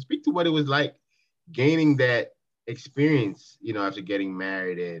like that. So speak to what it was like gaining that experience, after getting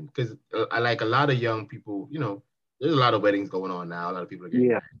married, and because I like a lot of young people, there's a lot of weddings going on now. A lot of people are getting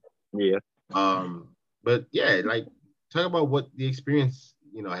married. Yeah. But yeah, like talk about what the experience,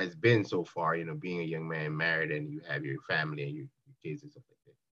 has been so far, being a young man married and you have your family and your kids and stuff like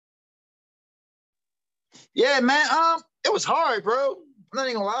that. Yeah, man. It was hard, bro. I'm not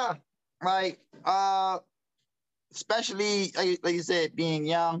even gonna lie. Like, especially like you said, being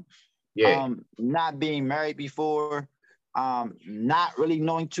young, Yeah. not being married before, not really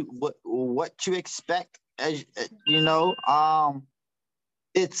knowing what to expect, as you know.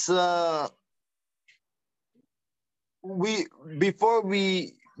 It's we before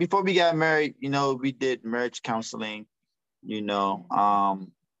we got married, we did marriage counseling, you know,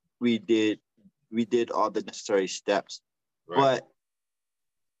 we did all the necessary steps, Right. but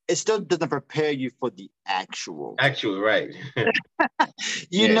it still doesn't prepare you for the actual. Actually, right.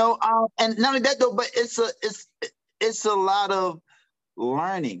 You know, and not only that though, but it's a lot of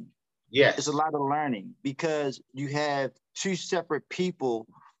learning. Yes. It's a lot of learning because you have two separate people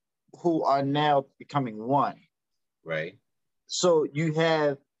who are now becoming one. Right. So you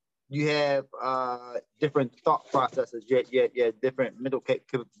have different thought processes, yeah, different mental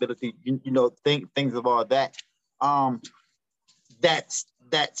capability, things of all that. That's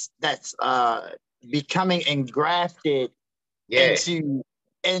becoming engrafted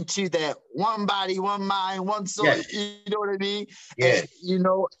into that one body, one mind, one soul. Yes. You know what I mean? Yes.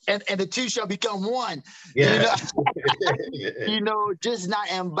 And the two shall become one. Yeah. Just not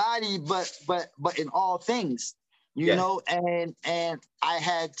in body, but in all things. And I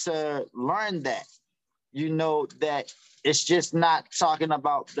had to learn that. That it's just not talking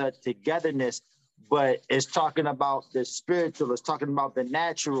about the togetherness, but it's talking about the spiritual, it's talking about the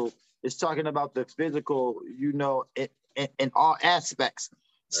natural, it's talking about the physical, in all aspects. Right.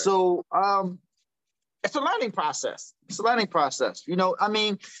 So it's a learning process. It's a learning process. I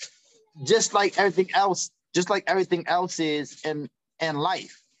mean, just like everything else is in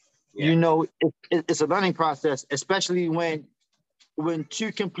life. Yeah. It's a learning process, especially when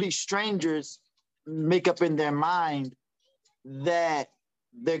two complete strangers make up in their mind that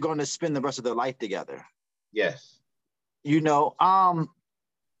they're going to spend the rest of their life together. Yes. Some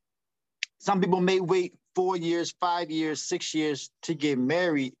people may wait 4 years, 5 years, 6 years to get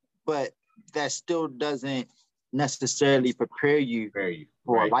married, but that still doesn't necessarily prepare you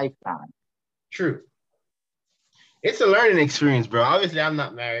for a lifetime. True. It's a learning experience, bro. Obviously, I'm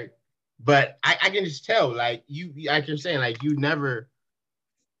not married, but I can just tell, like you're saying, like you never,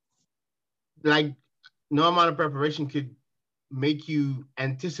 like no amount of preparation could make you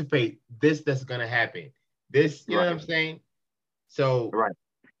anticipate that's gonna happen. This, you know what I'm saying? So right.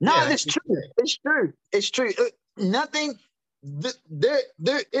 No, it's true. It's true. It's true. Nothing.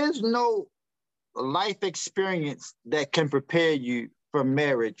 There is no life experience that can prepare you for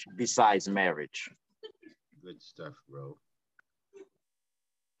marriage besides marriage. Good stuff, bro.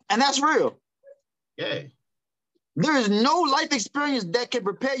 And that's real. Yeah. There is no life experience that can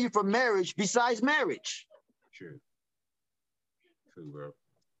prepare you for marriage besides marriage. True. True, bro.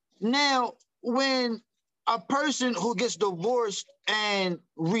 Now, when a person who gets divorced and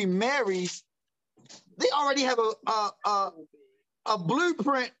remarries, they already have a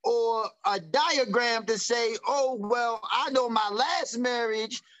blueprint or a diagram to say, oh, well, I know my last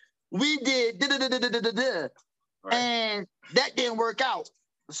marriage, we did da-da-da-da-da-da-da. Right. And that didn't work out.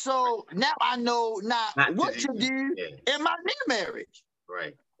 So now I know not what to do in my new marriage.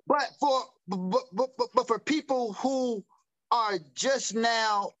 Right. But for people who are just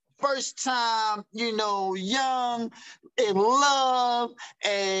now first time, young, in love,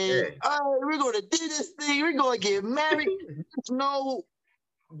 and we're going to do this thing, we're going to get married.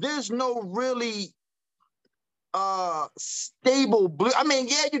 There's no really stable blue. I mean,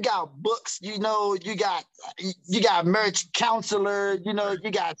 yeah, you got books, you got marriage counselor, you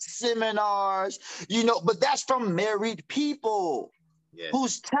got seminars, but that's from married people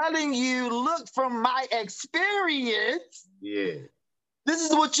who's telling you, look, from my experience, this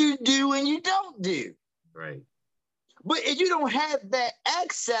is what you do and you don't do. Right. But if you don't have that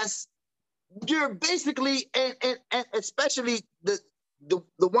access, you're basically, and especially the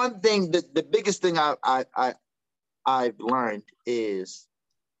one thing, the biggest thing I've learned is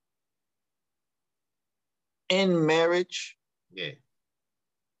in marriage,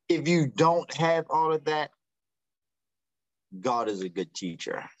 if you don't have all of that, God is a good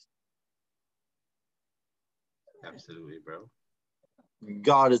teacher. Absolutely, bro.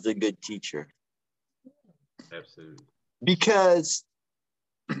 God is a good teacher. Absolutely. Because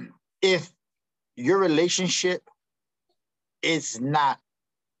if your relationship is not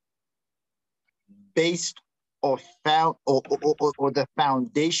based or found or the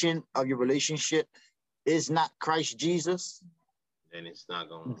foundation of your relationship is not Christ Jesus, And it's not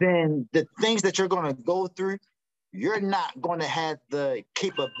going. then the things that you're going to go through, you're not going to have the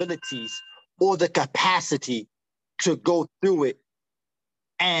capabilities or the capacity to go through it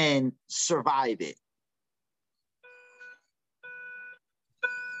and survive it.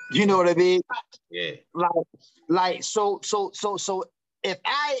 You know what I mean? Yeah. So if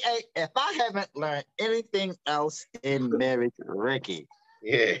I haven't learned anything else in marriage, Ricky,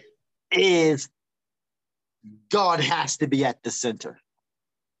 Yeah. is God has to be at the center.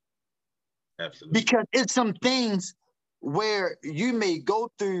 Absolutely. Because it's some things where you may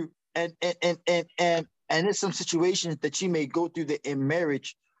go through and it's some situations that you may go through in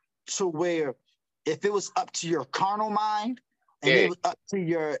marriage to where if it was up to your carnal mind and it was up to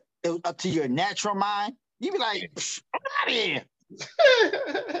your natural mind, you'd be like, I'm out of here.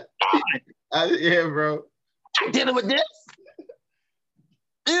 Yeah, bro. I'm dealing with this.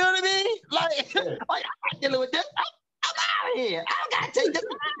 You know what I mean? Like I'm not dealing with this. I'm out of here. I don't gotta take this.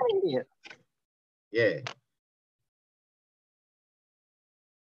 I'm out of here. Yeah.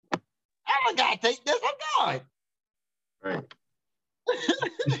 I don't gotta take this. I'm going. Right.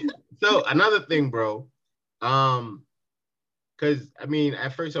 So another thing, bro. Because I mean,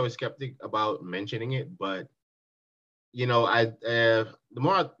 at first I was skeptic about mentioning it, but you know, the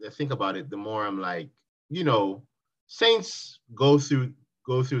more I think about it, the more I'm like, you know, saints go through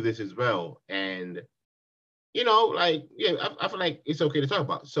this as well, and you know, like I feel like it's okay to talk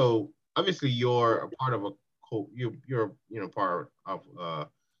about. So obviously, you're a part of you're part of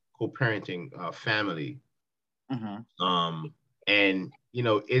co-parenting family, and you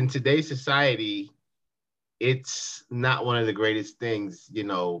know, in today's society, it's not one of the greatest things, you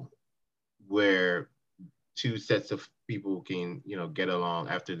know, where two sets of people can, you know, get along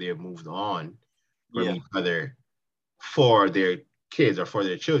after they've moved on from each other for their kids or for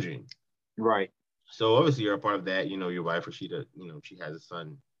their children. Right. So obviously you're a part of that. You know, your wife Rashida, you know, she has a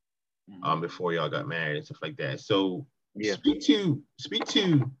son before y'all got married and stuff like that. So speak to,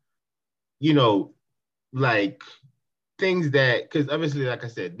 you know, like things that, because obviously, like I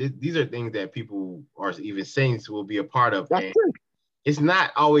said, these are things that people or even saints will be a part of. That's and true. It's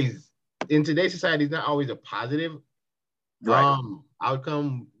not always, in today's society, it's not always a positive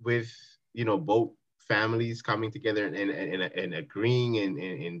outcome with, you know, both families coming together and agreeing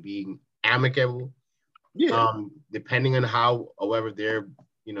and being amicable. Depending on how, however, their,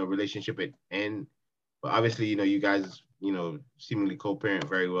 you know, relationship end. But obviously, you know, you guys, you know, seemingly co-parent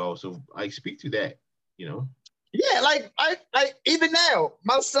very well. So I speak to that, you know. Yeah, like I even now,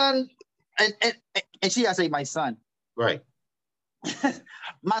 my son and see, I say my son. Right.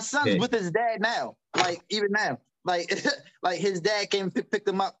 My son's with his dad now. Like even now. Like his dad came and picked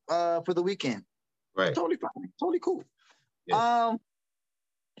him up for the weekend. Right. Totally fine. Totally cool. Yeah.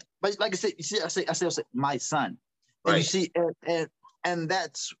 But like I said, you see, I say my son. Right. And you see, and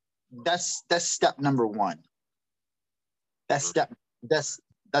that's step number one. That's step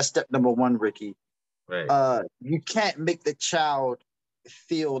number one, Ricky. Right. You can't make the child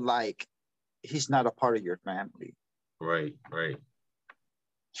feel like he's not a part of your family. Right. Right.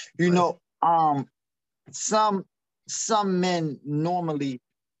 You know, some men normally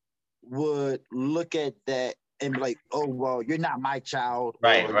would look at that and be like, "Oh well, you're not my child,"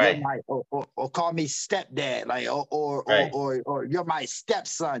 right, or right, "You're my," or call me stepdad, like, or "You're my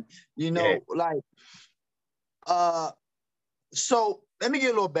stepson." You know, like, So let me give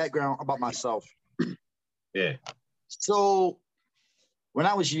you a little background about myself. Yeah. So when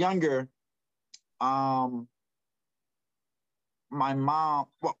I was younger, my mom.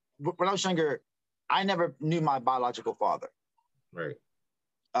 Well, when I was younger, I never knew my biological father. Right.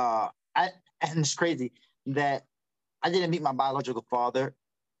 And it's crazy that I didn't meet my biological father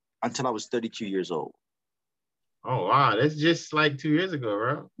until I was 32 years old. Oh wow, that's just like 2 years ago,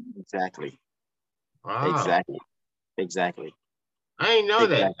 bro. Exactly. Wow. Exactly. I didn't know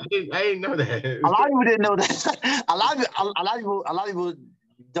that. I didn't know that. A lot of people didn't know that. A lot of people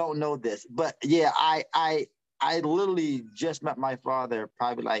don't know this. But yeah, I literally just met my father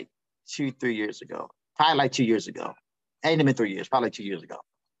probably like 2-3 years ago. Probably like 2 years ago. Ain't been 3 years. Probably like 2 years ago.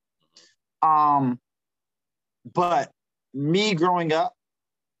 But me growing up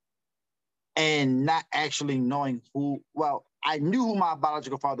and not actually knowing well, I knew who my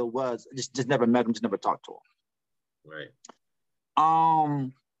biological father was. Just never met him. Just never talked to him. Right.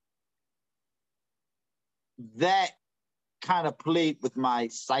 That kind of played with my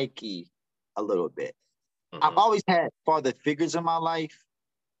psyche a little bit. I've always had father figures in my life,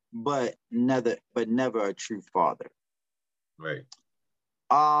 but never a true father. Right.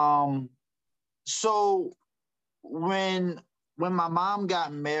 So when my mom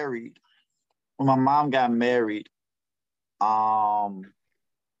got married,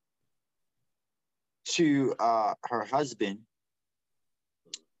 to her husband.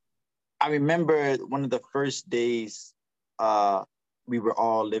 I remember one of the first days we were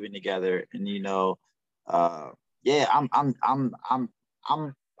all living together, and yeah, I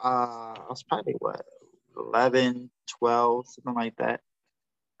was probably what 11, 12, something like that.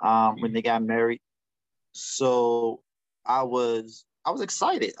 When they got married, so I was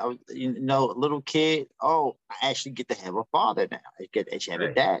excited. I was a little kid. Oh, I actually get to have a father now. I get to have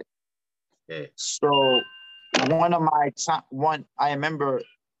a dad. Yeah. So I remember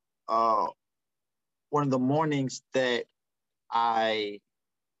one of the mornings that I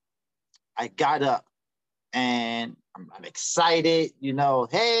got up and I'm excited,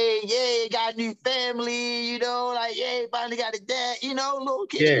 hey, yeah, got a new family, like, yeah, finally got a dad, little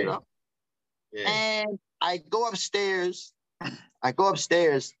kid, Yeah. And I go upstairs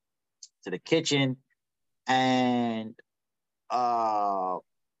to the kitchen, and I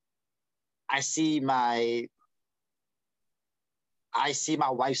see my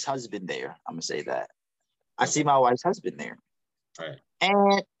wife's husband there. I'm gonna say that. I see my wife's husband there. Right.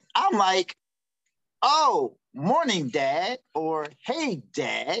 And I'm like, oh, morning, Dad, or hey,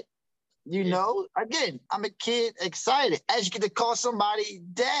 Dad. Again, I'm a kid excited. As you get to call somebody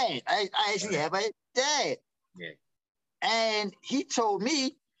dad. I actually have a dad. Yeah. And he told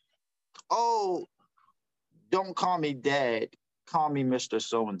me, oh, don't call me Dad. Call me Mr.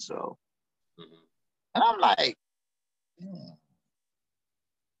 So-and-so. Mm-hmm. And I'm like,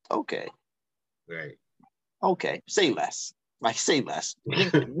 okay. Right. Okay, say less. Like, say less.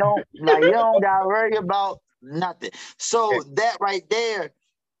 No, like, you don't gotta worry about nothing. So that right there,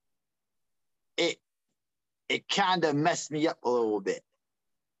 it kind of messed me up a little bit.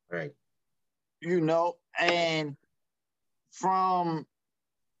 Right. And from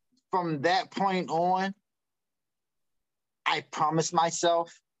that point on, I promised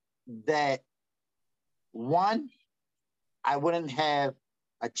myself that, one, I wouldn't have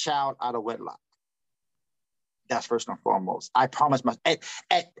a child out of wedlock. That's first and foremost. I promised myself,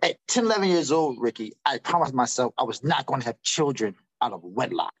 at 10, 11 years old, Ricky, I promised myself I was not going to have children out of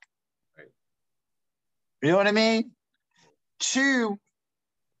wedlock. Right. You know what I mean? 2,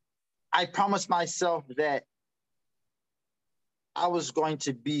 I promised myself that I was going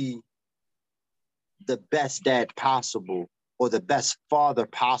to be the best dad possible, or the best father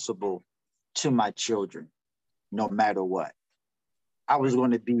possible to my children, no matter what. I was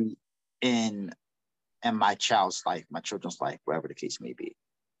going to be in my child's life, my children's life, wherever the case may be.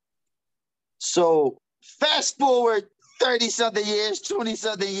 So fast forward 30-something years,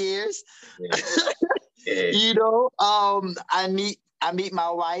 20-something years, I meet my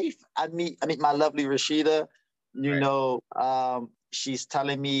wife. I meet my lovely Rashida. She's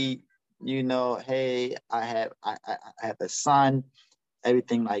telling me, hey, I have a son,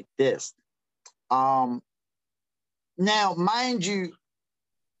 everything like this. Now, mind you,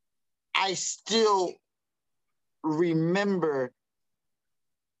 I still remember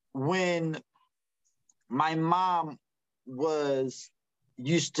when my mom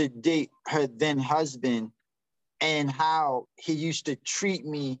used to date her then husband, and how he used to treat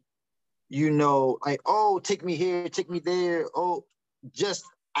me, like, oh, take me here, take me there. Oh,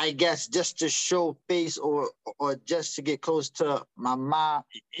 I guess just to show face, or just to get close to my mom.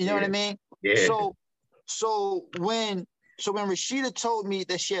 You know what I mean? Yeah. So when Rashida told me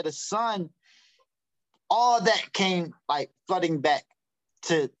that she had a son, all that came like flooding back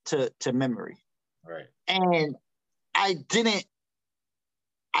to memory. Right. And I didn't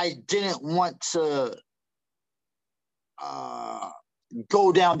want to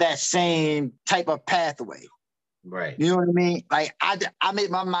go down that same type of pathway. Right. You know what I mean? Like, I made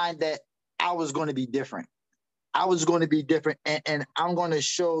my mind that I was going to be different. I was going to be different, and I'm going to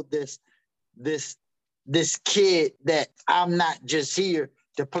show this kid that I'm not just here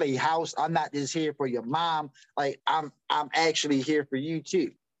to play house. I'm not just here for your mom. Like, I'm actually here for you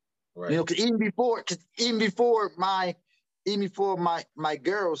too. Right. Because even before my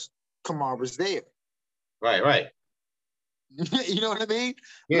girls, Kamar was there. Right. You know what I mean?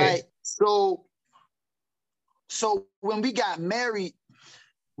 Yeah. Like, so when we got married,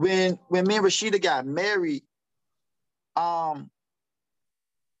 when me and Rashida got married, I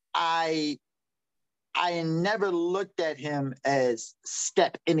never looked at him as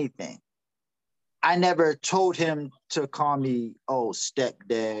step anything. I never told him to call me,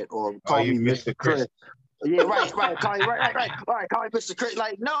 stepdad, or call me Mr. Chris. Yeah, right. Call me right. All right, call me Mr. Chris.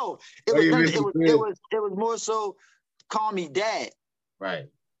 Like, no, it was more so, call me dad. Right.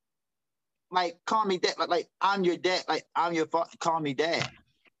 Like, call me dad. Like, I'm your dad. Like, I'm your father. Call me dad,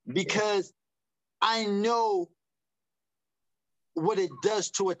 because I know what it does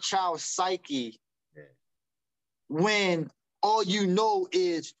to a child's psyche Yeah. when all you know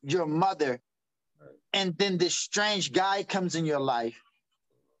is your mother, Right. and then this strange guy comes in your life.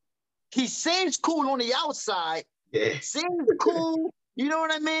 He seems cool on the outside, Yeah. seems cool. You know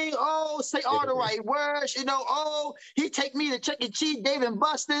what I mean? Oh, say all the right words. You know, oh, he take me to Chuck E. Cheese, Dave and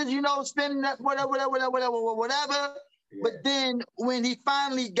Buster's. You know, spend that whatever. Yeah. But then when he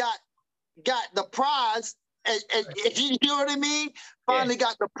finally got the prize, and you know what I mean? Finally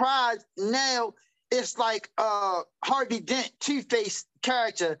got the prize. Now it's like Harvey Dent, Two-Face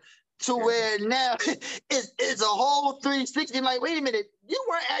character, to where now it's a whole 360. Like, wait a minute, you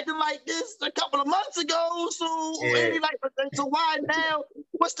weren't acting like this a couple of months ago. So, so why now?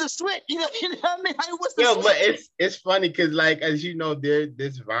 What's the switch? You know what I mean? Like, what's the switch? But it's funny because, like, as you know, there's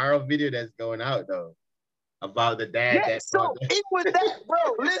this viral video that's going out though about the dad that so even with that,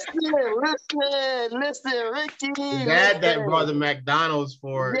 bro, listen, Ricky. The dad that brought the McDonald's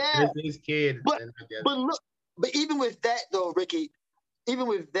for his kid. But even with that though, Ricky, even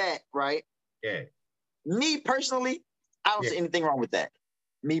with that, right? Yeah. Me personally, I don't see anything wrong with that.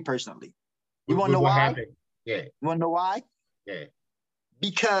 Me personally. You want to know why? Happened? Yeah. You want to know why? Yeah.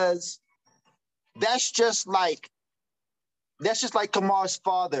 Because that's just like Kamar's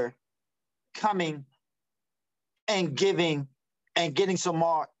father coming and getting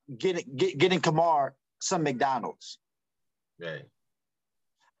Kamar some McDonald's. Right.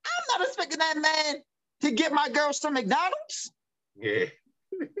 I'm not expecting that man to get my girl some McDonald's. Yeah.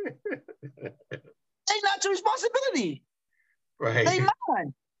 They not your responsibility. Right. They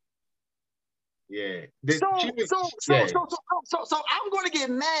mine. Yeah. So I'm going to get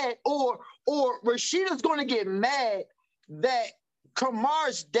mad, or Rashida's going to get mad that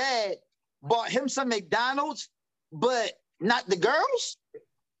Kamar's dad bought him some McDonald's, but not the girls.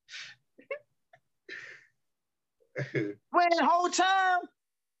 When the whole time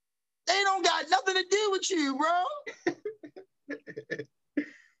they don't got nothing to do with you, bro.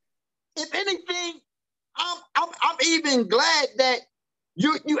 If anything, I'm even glad that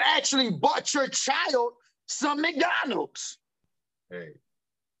you actually bought your child some McDonald's. Hey.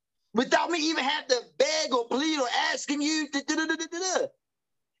 Without me even have to beg or plead or asking you.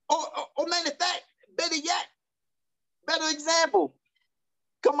 Or matter of fact, better yet, better example.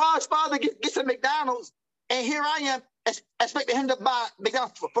 Kamar's father gets a McDonald's, and here I am expecting him to buy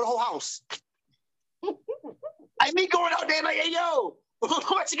McDonald's for the whole house. Like me going out there like, hey, yo,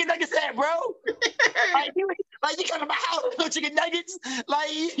 what chicken nuggets at, bro? like you come to my house with no chicken nuggets? Like,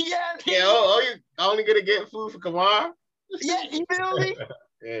 yeah. Yeah, you only gonna get food for Kamar? Yeah, you feel me?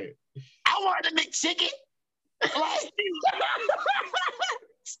 Yeah. I wanted to make chicken. Like,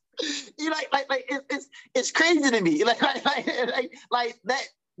 you it's crazy to me. Like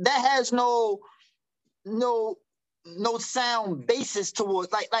that has no sound basis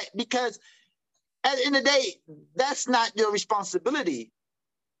towards like because at the end of the day, that's not your responsibility.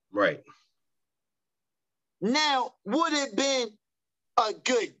 Right. Now, would it have been a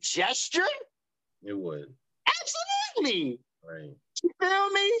good gesture? It would. Absolutely. Right. You feel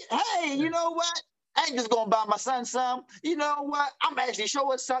me? Hey, you know what? I ain't just gonna buy my son some. You know what? I'm actually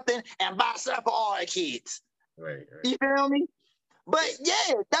show us something and buy something for all the kids. Right. You feel me? But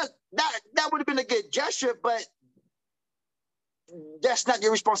yeah, that would have been a good gesture, but that's not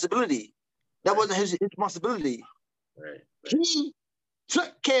your responsibility. That wasn't his responsibility. Right. He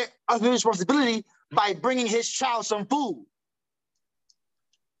took care of his responsibility by bringing his child some food.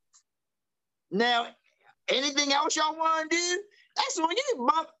 Now, anything else y'all want to do? That's when you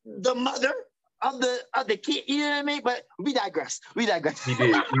bump the mother of the kid. You know what I mean? But we digress. We did.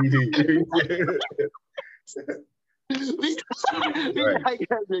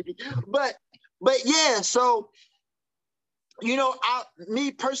 But yeah. So you know,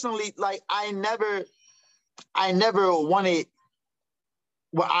 me personally, like I never wanted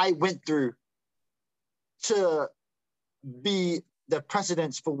what I went through to be the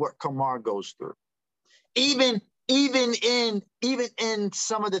precedence for what Kamar goes through. Even in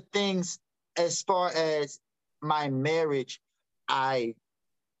some of the things as far as my marriage, I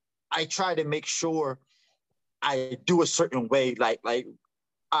try to make sure I do a certain way. Like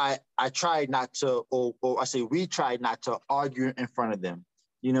I try not to, or I say we try not to argue in front of them.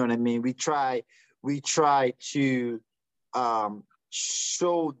 You know what I mean? We try to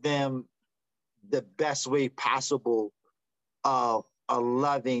show them the best way possible of a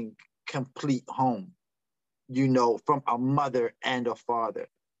loving, complete home, you know, from a mother and a father.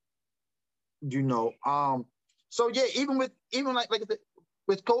 You know, so yeah, even with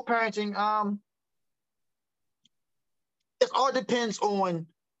co-parenting, it all depends on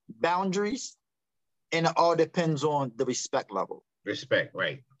boundaries and it all depends on the respect level. Respect,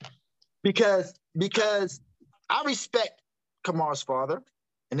 right? Because I respect Kamar's father,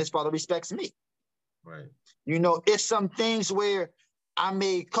 and his father respects me. Right. You know, it's some things where I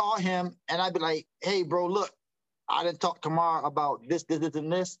may call him and I'd be like, "Hey, bro, look, I didn't talk to Kamar about this,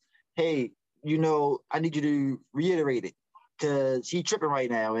 and this. Hey, you know, I need you to reiterate it because he tripping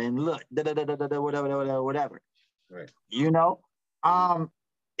right now. And look, whatever. Right. You know,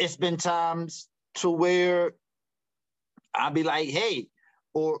 it's been times to where I'll be like, hey,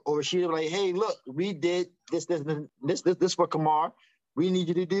 or she'll be like, hey, look, we did this for Kamar. We need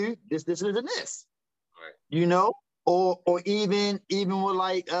you to do this, and this. Right. You know, or even with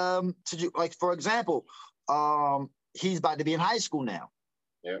like for example, he's about to be in high school now.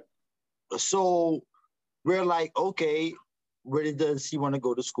 Yeah. So we're like, okay, where does he want to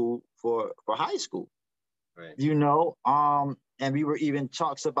go to school for high school? Right. You know, and we were even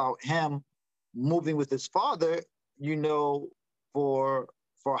talks about him moving with his father, you know, for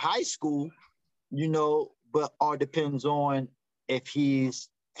high school, you know, but all depends on if he's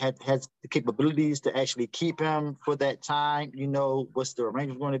has the capabilities to actually keep him for that time, you know, what's the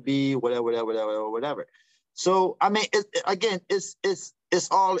arrangement going to be, whatever. So I mean, it's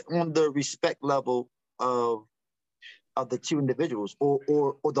all on the respect level of the two individuals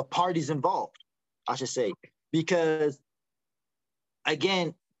or the parties involved, I should say, because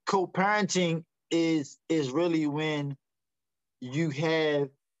again, co-parenting is really when you have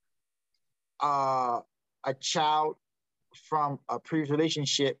a child from a previous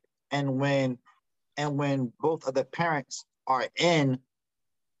relationship, and when both of the parents are in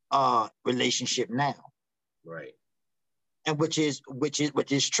a relationship now. Right. And which is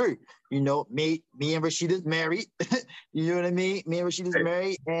true. You know, me and Rashida's married. You know what I mean? Me and Rashida's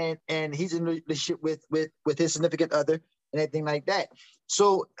married, and he's in a relationship with his significant other and everything like that.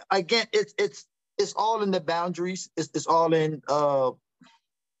 So again, it's all in the boundaries. It's all in the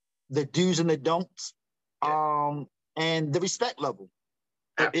do's and the don'ts, and the respect level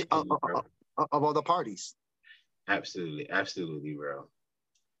of all the parties. Absolutely, bro.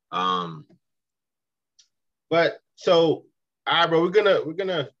 But so, all right, bro, we're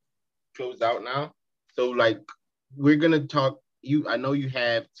gonna close out now. So, like, we're gonna talk. I know you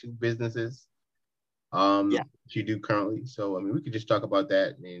have two businesses. You do currently. So, I mean, we could just talk about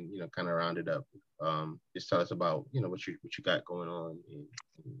that and kind of round it up. Just tell us about what you got going on.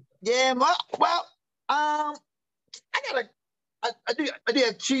 Yeah, well, I do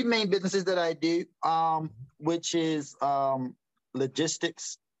have two main businesses that I do, which is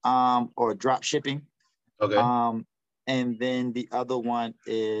logistics, or drop shipping. Okay. And then the other one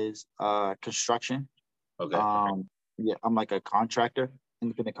is construction. Okay. Yeah, I'm like a contractor,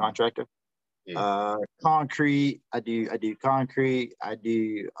 independent contractor. Yeah. Concrete. I do concrete. I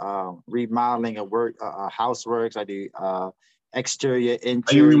do remodeling of work, houseworks. I do exterior, interior.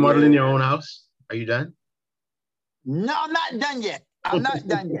 Are you remodeling your own house? Are you done? No, I'm not done yet. I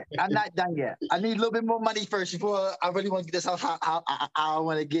need a little bit more money first before I really want to get this house how I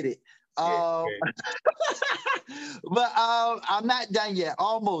want to get it. But I'm not done yet.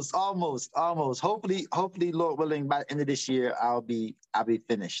 Almost. Hopefully, Lord willing, by the end of this year, I'll be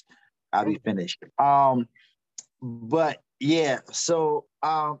finished. But yeah, so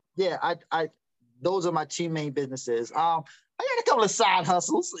I those are my two main businesses. I got a couple of side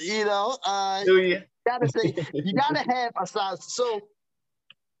hustles, you know. Do you? You gotta have a side. So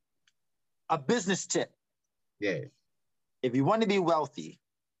a business tip. Yeah. If you want to be wealthy,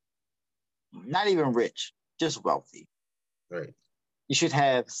 not even rich, just wealthy. Right. You should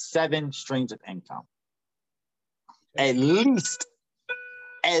have 7 streams of income. At least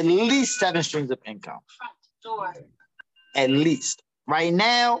 7 streams of income. At least. Right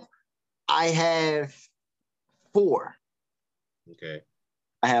now, I have 4. Okay.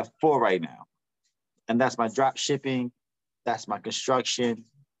 I have 4 right now. And that's my drop shipping. That's my construction.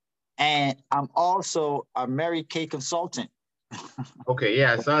 And I'm also a Mary Kay consultant. Okay,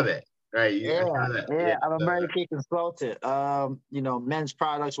 yeah, I saw that. Right. Yeah, I'm a Mary Kay consultant. Men's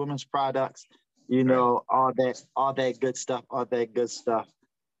products, women's products, all that good stuff.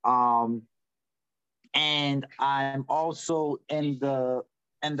 And I'm also in the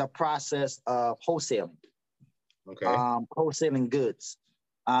process of wholesaling. Okay. Wholesaling goods.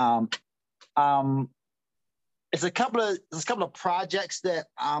 It's a couple of projects that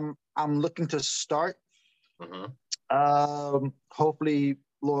I'm looking to start. Mm-hmm. Hopefully,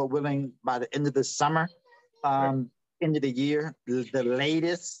 Lord willing, by the end of the summer, end of the year, the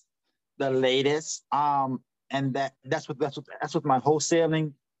latest. And that's what my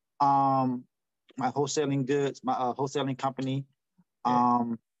wholesaling, my wholesaling goods, my wholesaling company,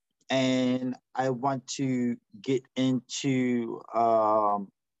 and I want to get into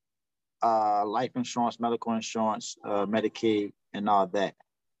life insurance, medical insurance, Medicaid, and all that.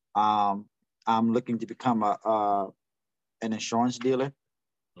 I'm looking to become an insurance dealer.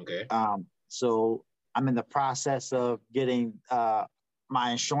 Okay. So I'm in the process of getting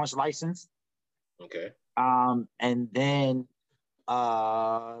my insurance license. Okay. And then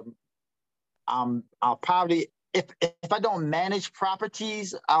I'll probably, if I don't manage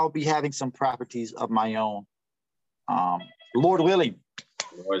properties, I'll be having some properties of my own. Lord willing.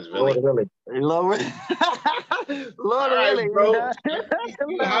 Lord willing. Lord right, willing. bro.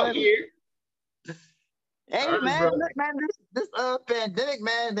 You out here. Hey, right, man, bro. look, man, this pandemic,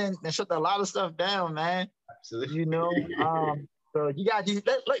 man, then shut a lot of stuff down, man. Absolutely. You know, so you got these,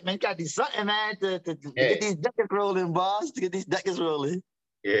 look, man, you got to do something, man, to get these decades rolling, boss, to get these decades rolling.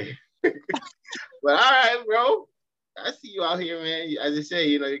 Yeah. But all right, bro. I see you out here, man. As I say,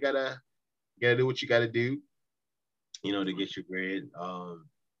 you know, you gotta do what you gotta do, you know, to get your bread.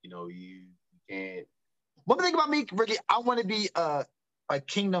 You know, you can't. One thing about me, Ricky, I want to be a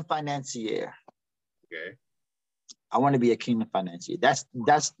kingdom financier. Okay. I want to be a kingdom financier. That's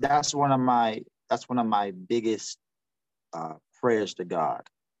one of my biggest prayers to God.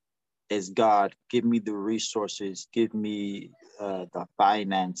 Is God, give me the resources, give me the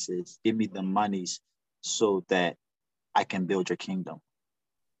finances, give me the monies, so that I can build your kingdom.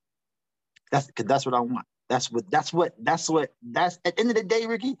 That's what I want. That's at the end of the day,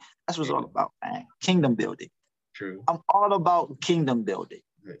 Ricky, that's what it's all about, man. Kingdom building. True. I'm all about kingdom building.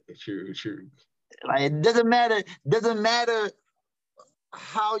 True. Like, it doesn't matter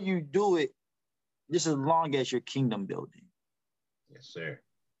how you do it, just as long as you're kingdom building. Yes, sir.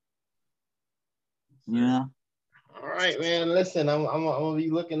 Yeah. All right, man. Listen, I'm gonna be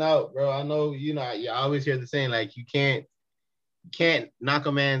looking out, bro. I know, you know, you always hear the saying, like, you can't knock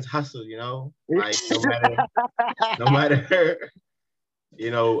a man's hustle, you know. Like, no matter,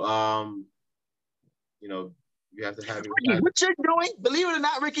 you know, you have to have your Ricky, what you're doing, believe it or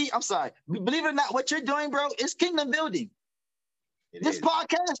not, Ricky, I'm sorry. Believe it or not, what you're doing, bro, is kingdom building. This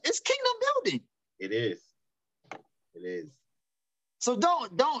podcast is kingdom building. It is. So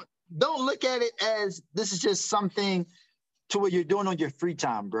don't look at it as this is just something to what you're doing on your free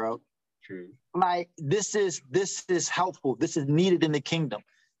time, bro. True. Like, this is helpful. This is needed in the kingdom.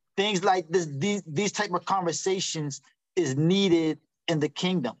 Things like this, these type of conversations is needed in the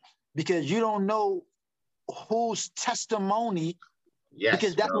kingdom, because you don't know whose testimony,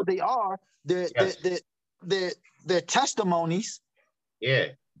 because that's what they are. They're testimonies. Yeah.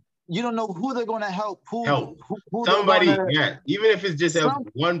 You don't know who they're going to help. Who somebody, yeah. Even if it's just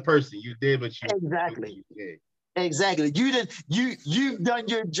one person, you did what you exactly. You did. Exactly. You've done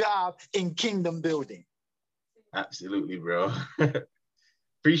your job in kingdom building. Absolutely, bro.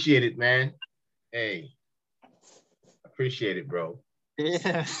 Appreciate it, man. Hey, appreciate it, bro.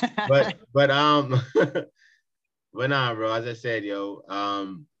 Yeah. but but nah, bro. As I said, yo, I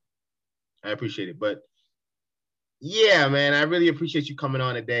appreciate it. But yeah, man, I really appreciate you coming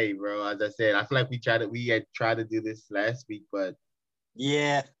on today, bro. As I said, I feel like we had tried to do this last week, but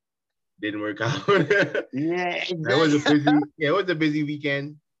yeah, didn't work out. Yeah, exactly. It was a busy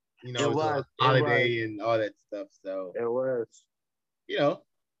weekend. You know, it was a holiday and all that stuff. So it was. You know,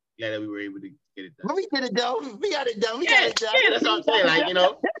 glad that we were able to get it done. But we get it done. We got it done. Yeah, that's what I'm saying. Like, you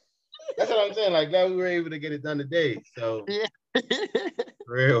know, that's what I'm saying. Like, glad we were able to get it done today. So yeah.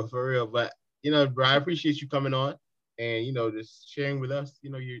 for real. But you know, bro, I appreciate you coming on and, you know, just sharing with us, you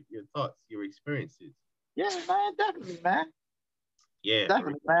know, your thoughts, your experiences. Yeah, man, definitely, man. Yeah,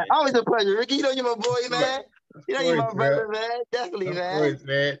 definitely, man. Always a pleasure, Ricky. You know you're my boy, man. You know you're my brother, man. Definitely, man. Of course,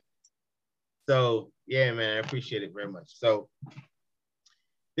 man. So yeah, man, I appreciate it very much. So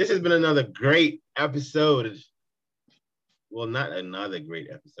this has been another great episode. Well, not another great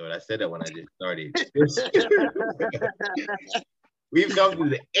episode. I said that when I just started. We've come to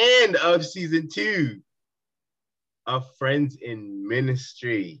the end of season 2 of Friends in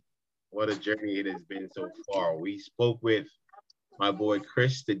Ministry. What a journey it has been so far. We spoke with my boy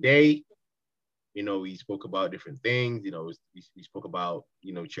Chris today. You know, we spoke about different things. You know, we spoke about,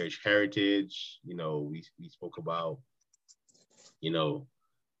 you know, church heritage. You know, we spoke about, you know,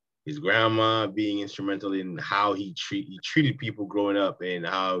 his grandma being instrumental in how he treated people growing up, and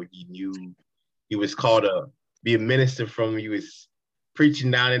how he knew he was called to be a minister from he was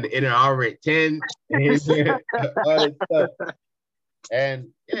preaching down in the inner hour at 10 and all that stuff. And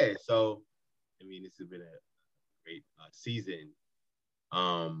yeah, so I mean, this has been a great season.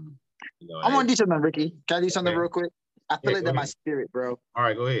 You know, I want to do something, Ricky. Can I do something real quick? I feel like that's my spirit, bro. All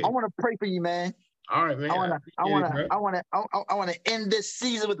right, go ahead. I want to pray for you, man. All right, man. I I wanna, I appreciate it, wanna, bro. I wanna, I wanna end this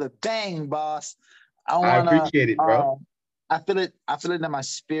season with a bang, boss. I I wanna, appreciate it, bro. I feel it in my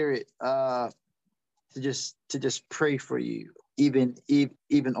spirit, to just pray for you, even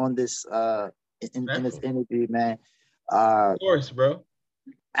on this, in this Definitely. interview, man. Of course, bro.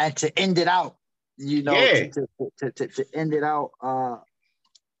 And to end it out, Yeah. to end it out,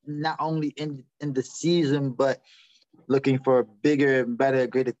 not only in the season, but looking for bigger and better,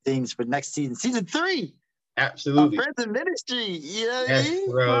 greater things for next season, season 3 of Absolutely. Friends in Ministry. You know what I Yes, mean?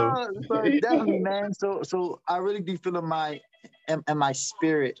 bro. So definitely, man. So I really do feel in my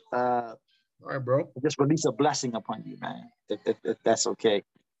spirit, All right, bro. just release a blessing upon you, man. If that's okay.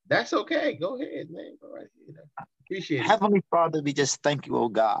 That's okay. Go ahead, man. Go right ahead. Appreciate it. Heavenly Father, we just thank you, oh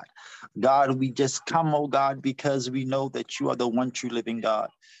God. God, we just come, oh God, because we know that you are the one true living God.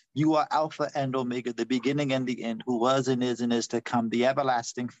 You are Alpha and Omega, the beginning and the end, who was and is to come, the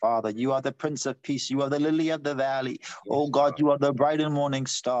everlasting Father. You are the Prince of Peace. You are the lily of the valley. Oh Yes, God, God. you are the bright and morning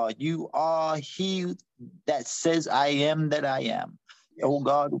star. You are he that says, I am that I am. Yes. Oh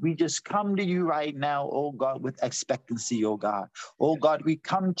God, we just come to you right now, oh God, with expectancy, oh God. Oh God, we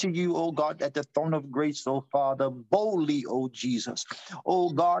come to you, oh God, at the throne of grace, oh Father, boldly, oh Jesus. Oh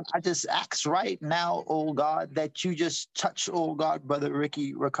God, I just ask right now, oh God, that you just touch, oh God, Brother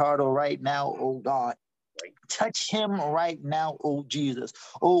Ricardo, right now, oh God. Touch him right now, oh Jesus.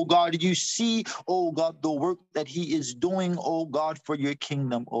 Oh God, you see, oh God, the work that he is doing, oh God, for your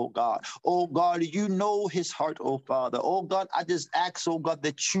kingdom, oh God. Oh God, you know his heart, oh Father. Oh God, I just ask, oh God,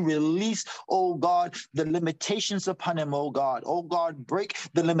 that you release, oh God, the limitations upon him, oh God. Oh God, break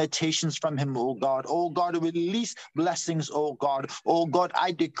the limitations from him, oh God. Oh God, release blessings, oh God. Oh God,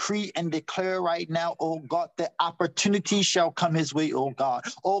 I decree and declare right now, oh God, that opportunity shall come his way, oh God.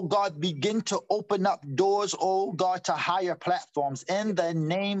 Oh God, begin to open up doors, oh God, to higher platforms in the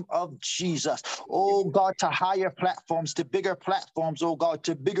name of Jesus. Oh God, to higher platforms, to bigger platforms, oh God,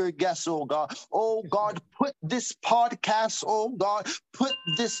 to bigger guests, oh God. Oh God, put this podcast, oh God, put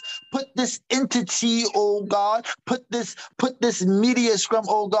this entity, oh God, put this media scrum,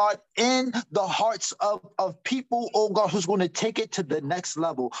 oh God, in the hearts of people, oh God, who's going to take it to the next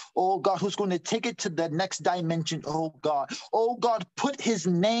level, oh God, who's going to take it to the next dimension, oh God. Oh God, put his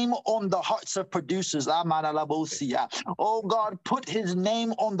name on the hearts of producers. Oh God, put his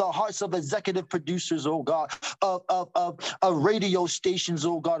name on the hearts of executive producers, oh God, of radio stations,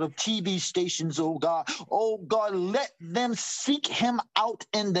 oh God, of TV stations, oh God. Oh God, let them seek him out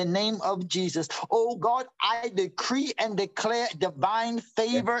in the name of Jesus. Oh God, I decree and declare divine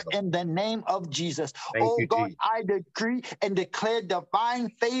favor in the name of Jesus. Thank Oh you, God, Jesus. I decree and declare divine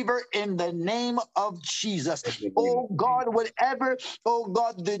favor in the name of Jesus. Oh God, whatever, oh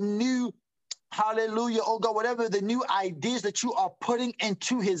God, the new hallelujah, oh God, whatever the new ideas that you are putting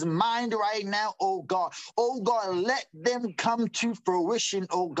into his mind right now, oh God, let them come to fruition,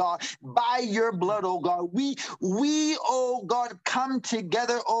 oh God, by your blood, oh God. We, oh God, come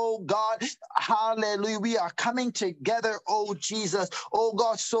together, oh God, hallelujah. We are coming together, oh Jesus, oh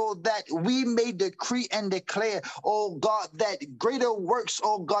God, so that we may decree and declare, oh God, that greater works,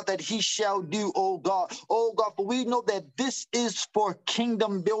 oh God, that he shall do, oh God, for we know that this is for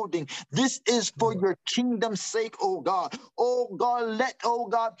kingdom building. This is for your kingdom's sake, oh God. Oh God, let, oh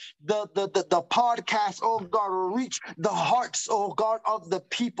God, the podcast, oh God, reach the hearts, oh God, of the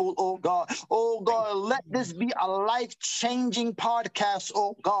people, oh God. Oh God, let this be a life-changing podcast,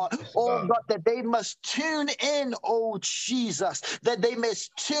 oh God. Oh God, that they must tune in, oh Jesus, that they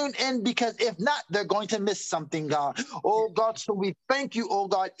must tune in, because if not, they're going to miss something, God. Oh God, so we thank you, oh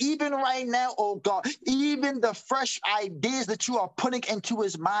God, even right now, oh God, even the fresh ideas that you are putting into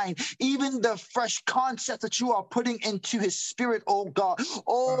his mind, even the fresh concepts that you are putting into his spirit, oh God.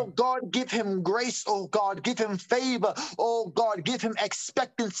 Oh God, give him grace, oh God, give him favor, oh God, give him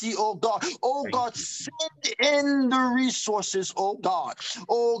expectancy, oh God. Oh God, send in the resources, oh God.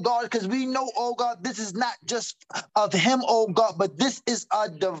 Oh God, because we know, oh God, this is not just of him, oh God, but this is a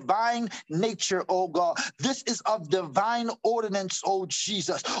divine nature, oh God. This is of divine ordinance, oh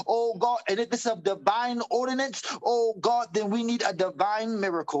Jesus. Oh God, and if it's of divine ordinance, oh God, then we need a divine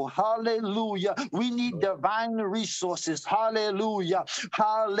miracle. Hallelujah. We need divine resources. Hallelujah.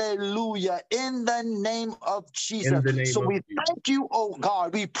 Hallelujah. In the name of Jesus. In the name So of we Jesus. thank you, oh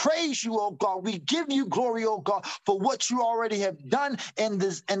God. We praise you, oh God. We give you glory, oh God, for what you already have done in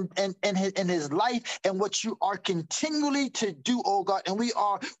this in his life, and what you are continually to do, oh God. And we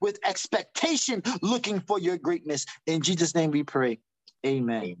are with expectation looking for your greatness. In Jesus' name we pray.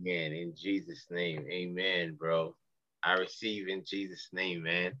 Amen. Amen. In Jesus' name. Amen, bro. I receive in Jesus' name,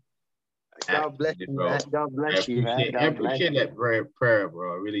 man. God bless Absolutely, you, bro. man. God I bless you, man. I God bless appreciate you. that prayer,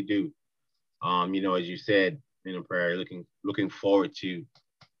 bro. I really do. As you said in a prayer, looking forward to,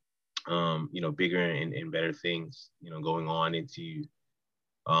 bigger and better things, going on into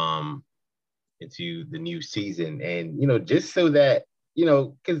the new season. And, just so that,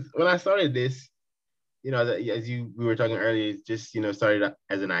 because when I started this, as we were talking earlier, it's just, started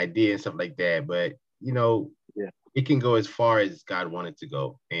as an idea and stuff like that. But, it can go as far as God wanted to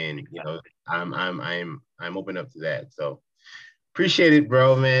go. And, I'm open up to that. So appreciate it,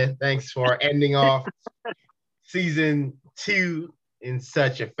 bro, man. Thanks for ending off season 2 in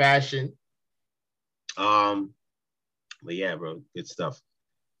such a fashion. But yeah, bro, good stuff.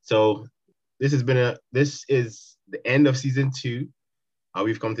 So this is the end of season 2.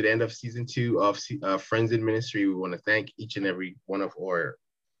 We've come to the end of season 2 of Friends in Ministry. We want to thank each and every one of our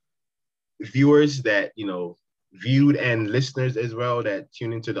viewers that, viewed, and listeners as well that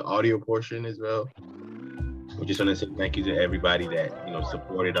tune into the audio portion as well. We just want to say thank you to everybody that,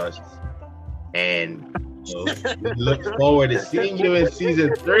 supported us. And we look forward to seeing you in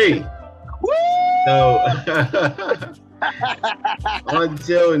season 3. Woo! So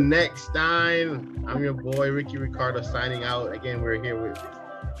until next time, I'm your boy Ricky Ricardo signing out. Again, we're here with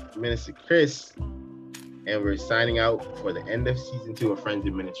Minister Chris, and we're signing out for the end of season 2 of Friends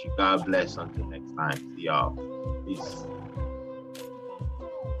in Ministry. God bless. Until next time. See y'all. Peace.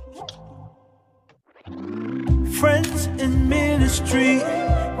 Friends in Ministry,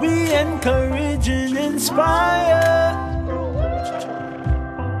 we encourage and inspire.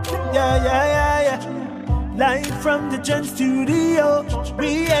 Yeah. Live from the Gen Studio,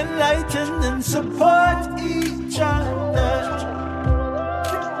 we enlighten and support each other.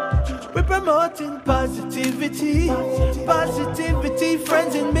 We're promoting positivity,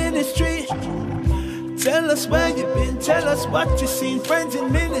 Friends in Ministry. Tell us where you've been, tell us what you've seen, Friends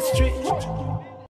in Ministry.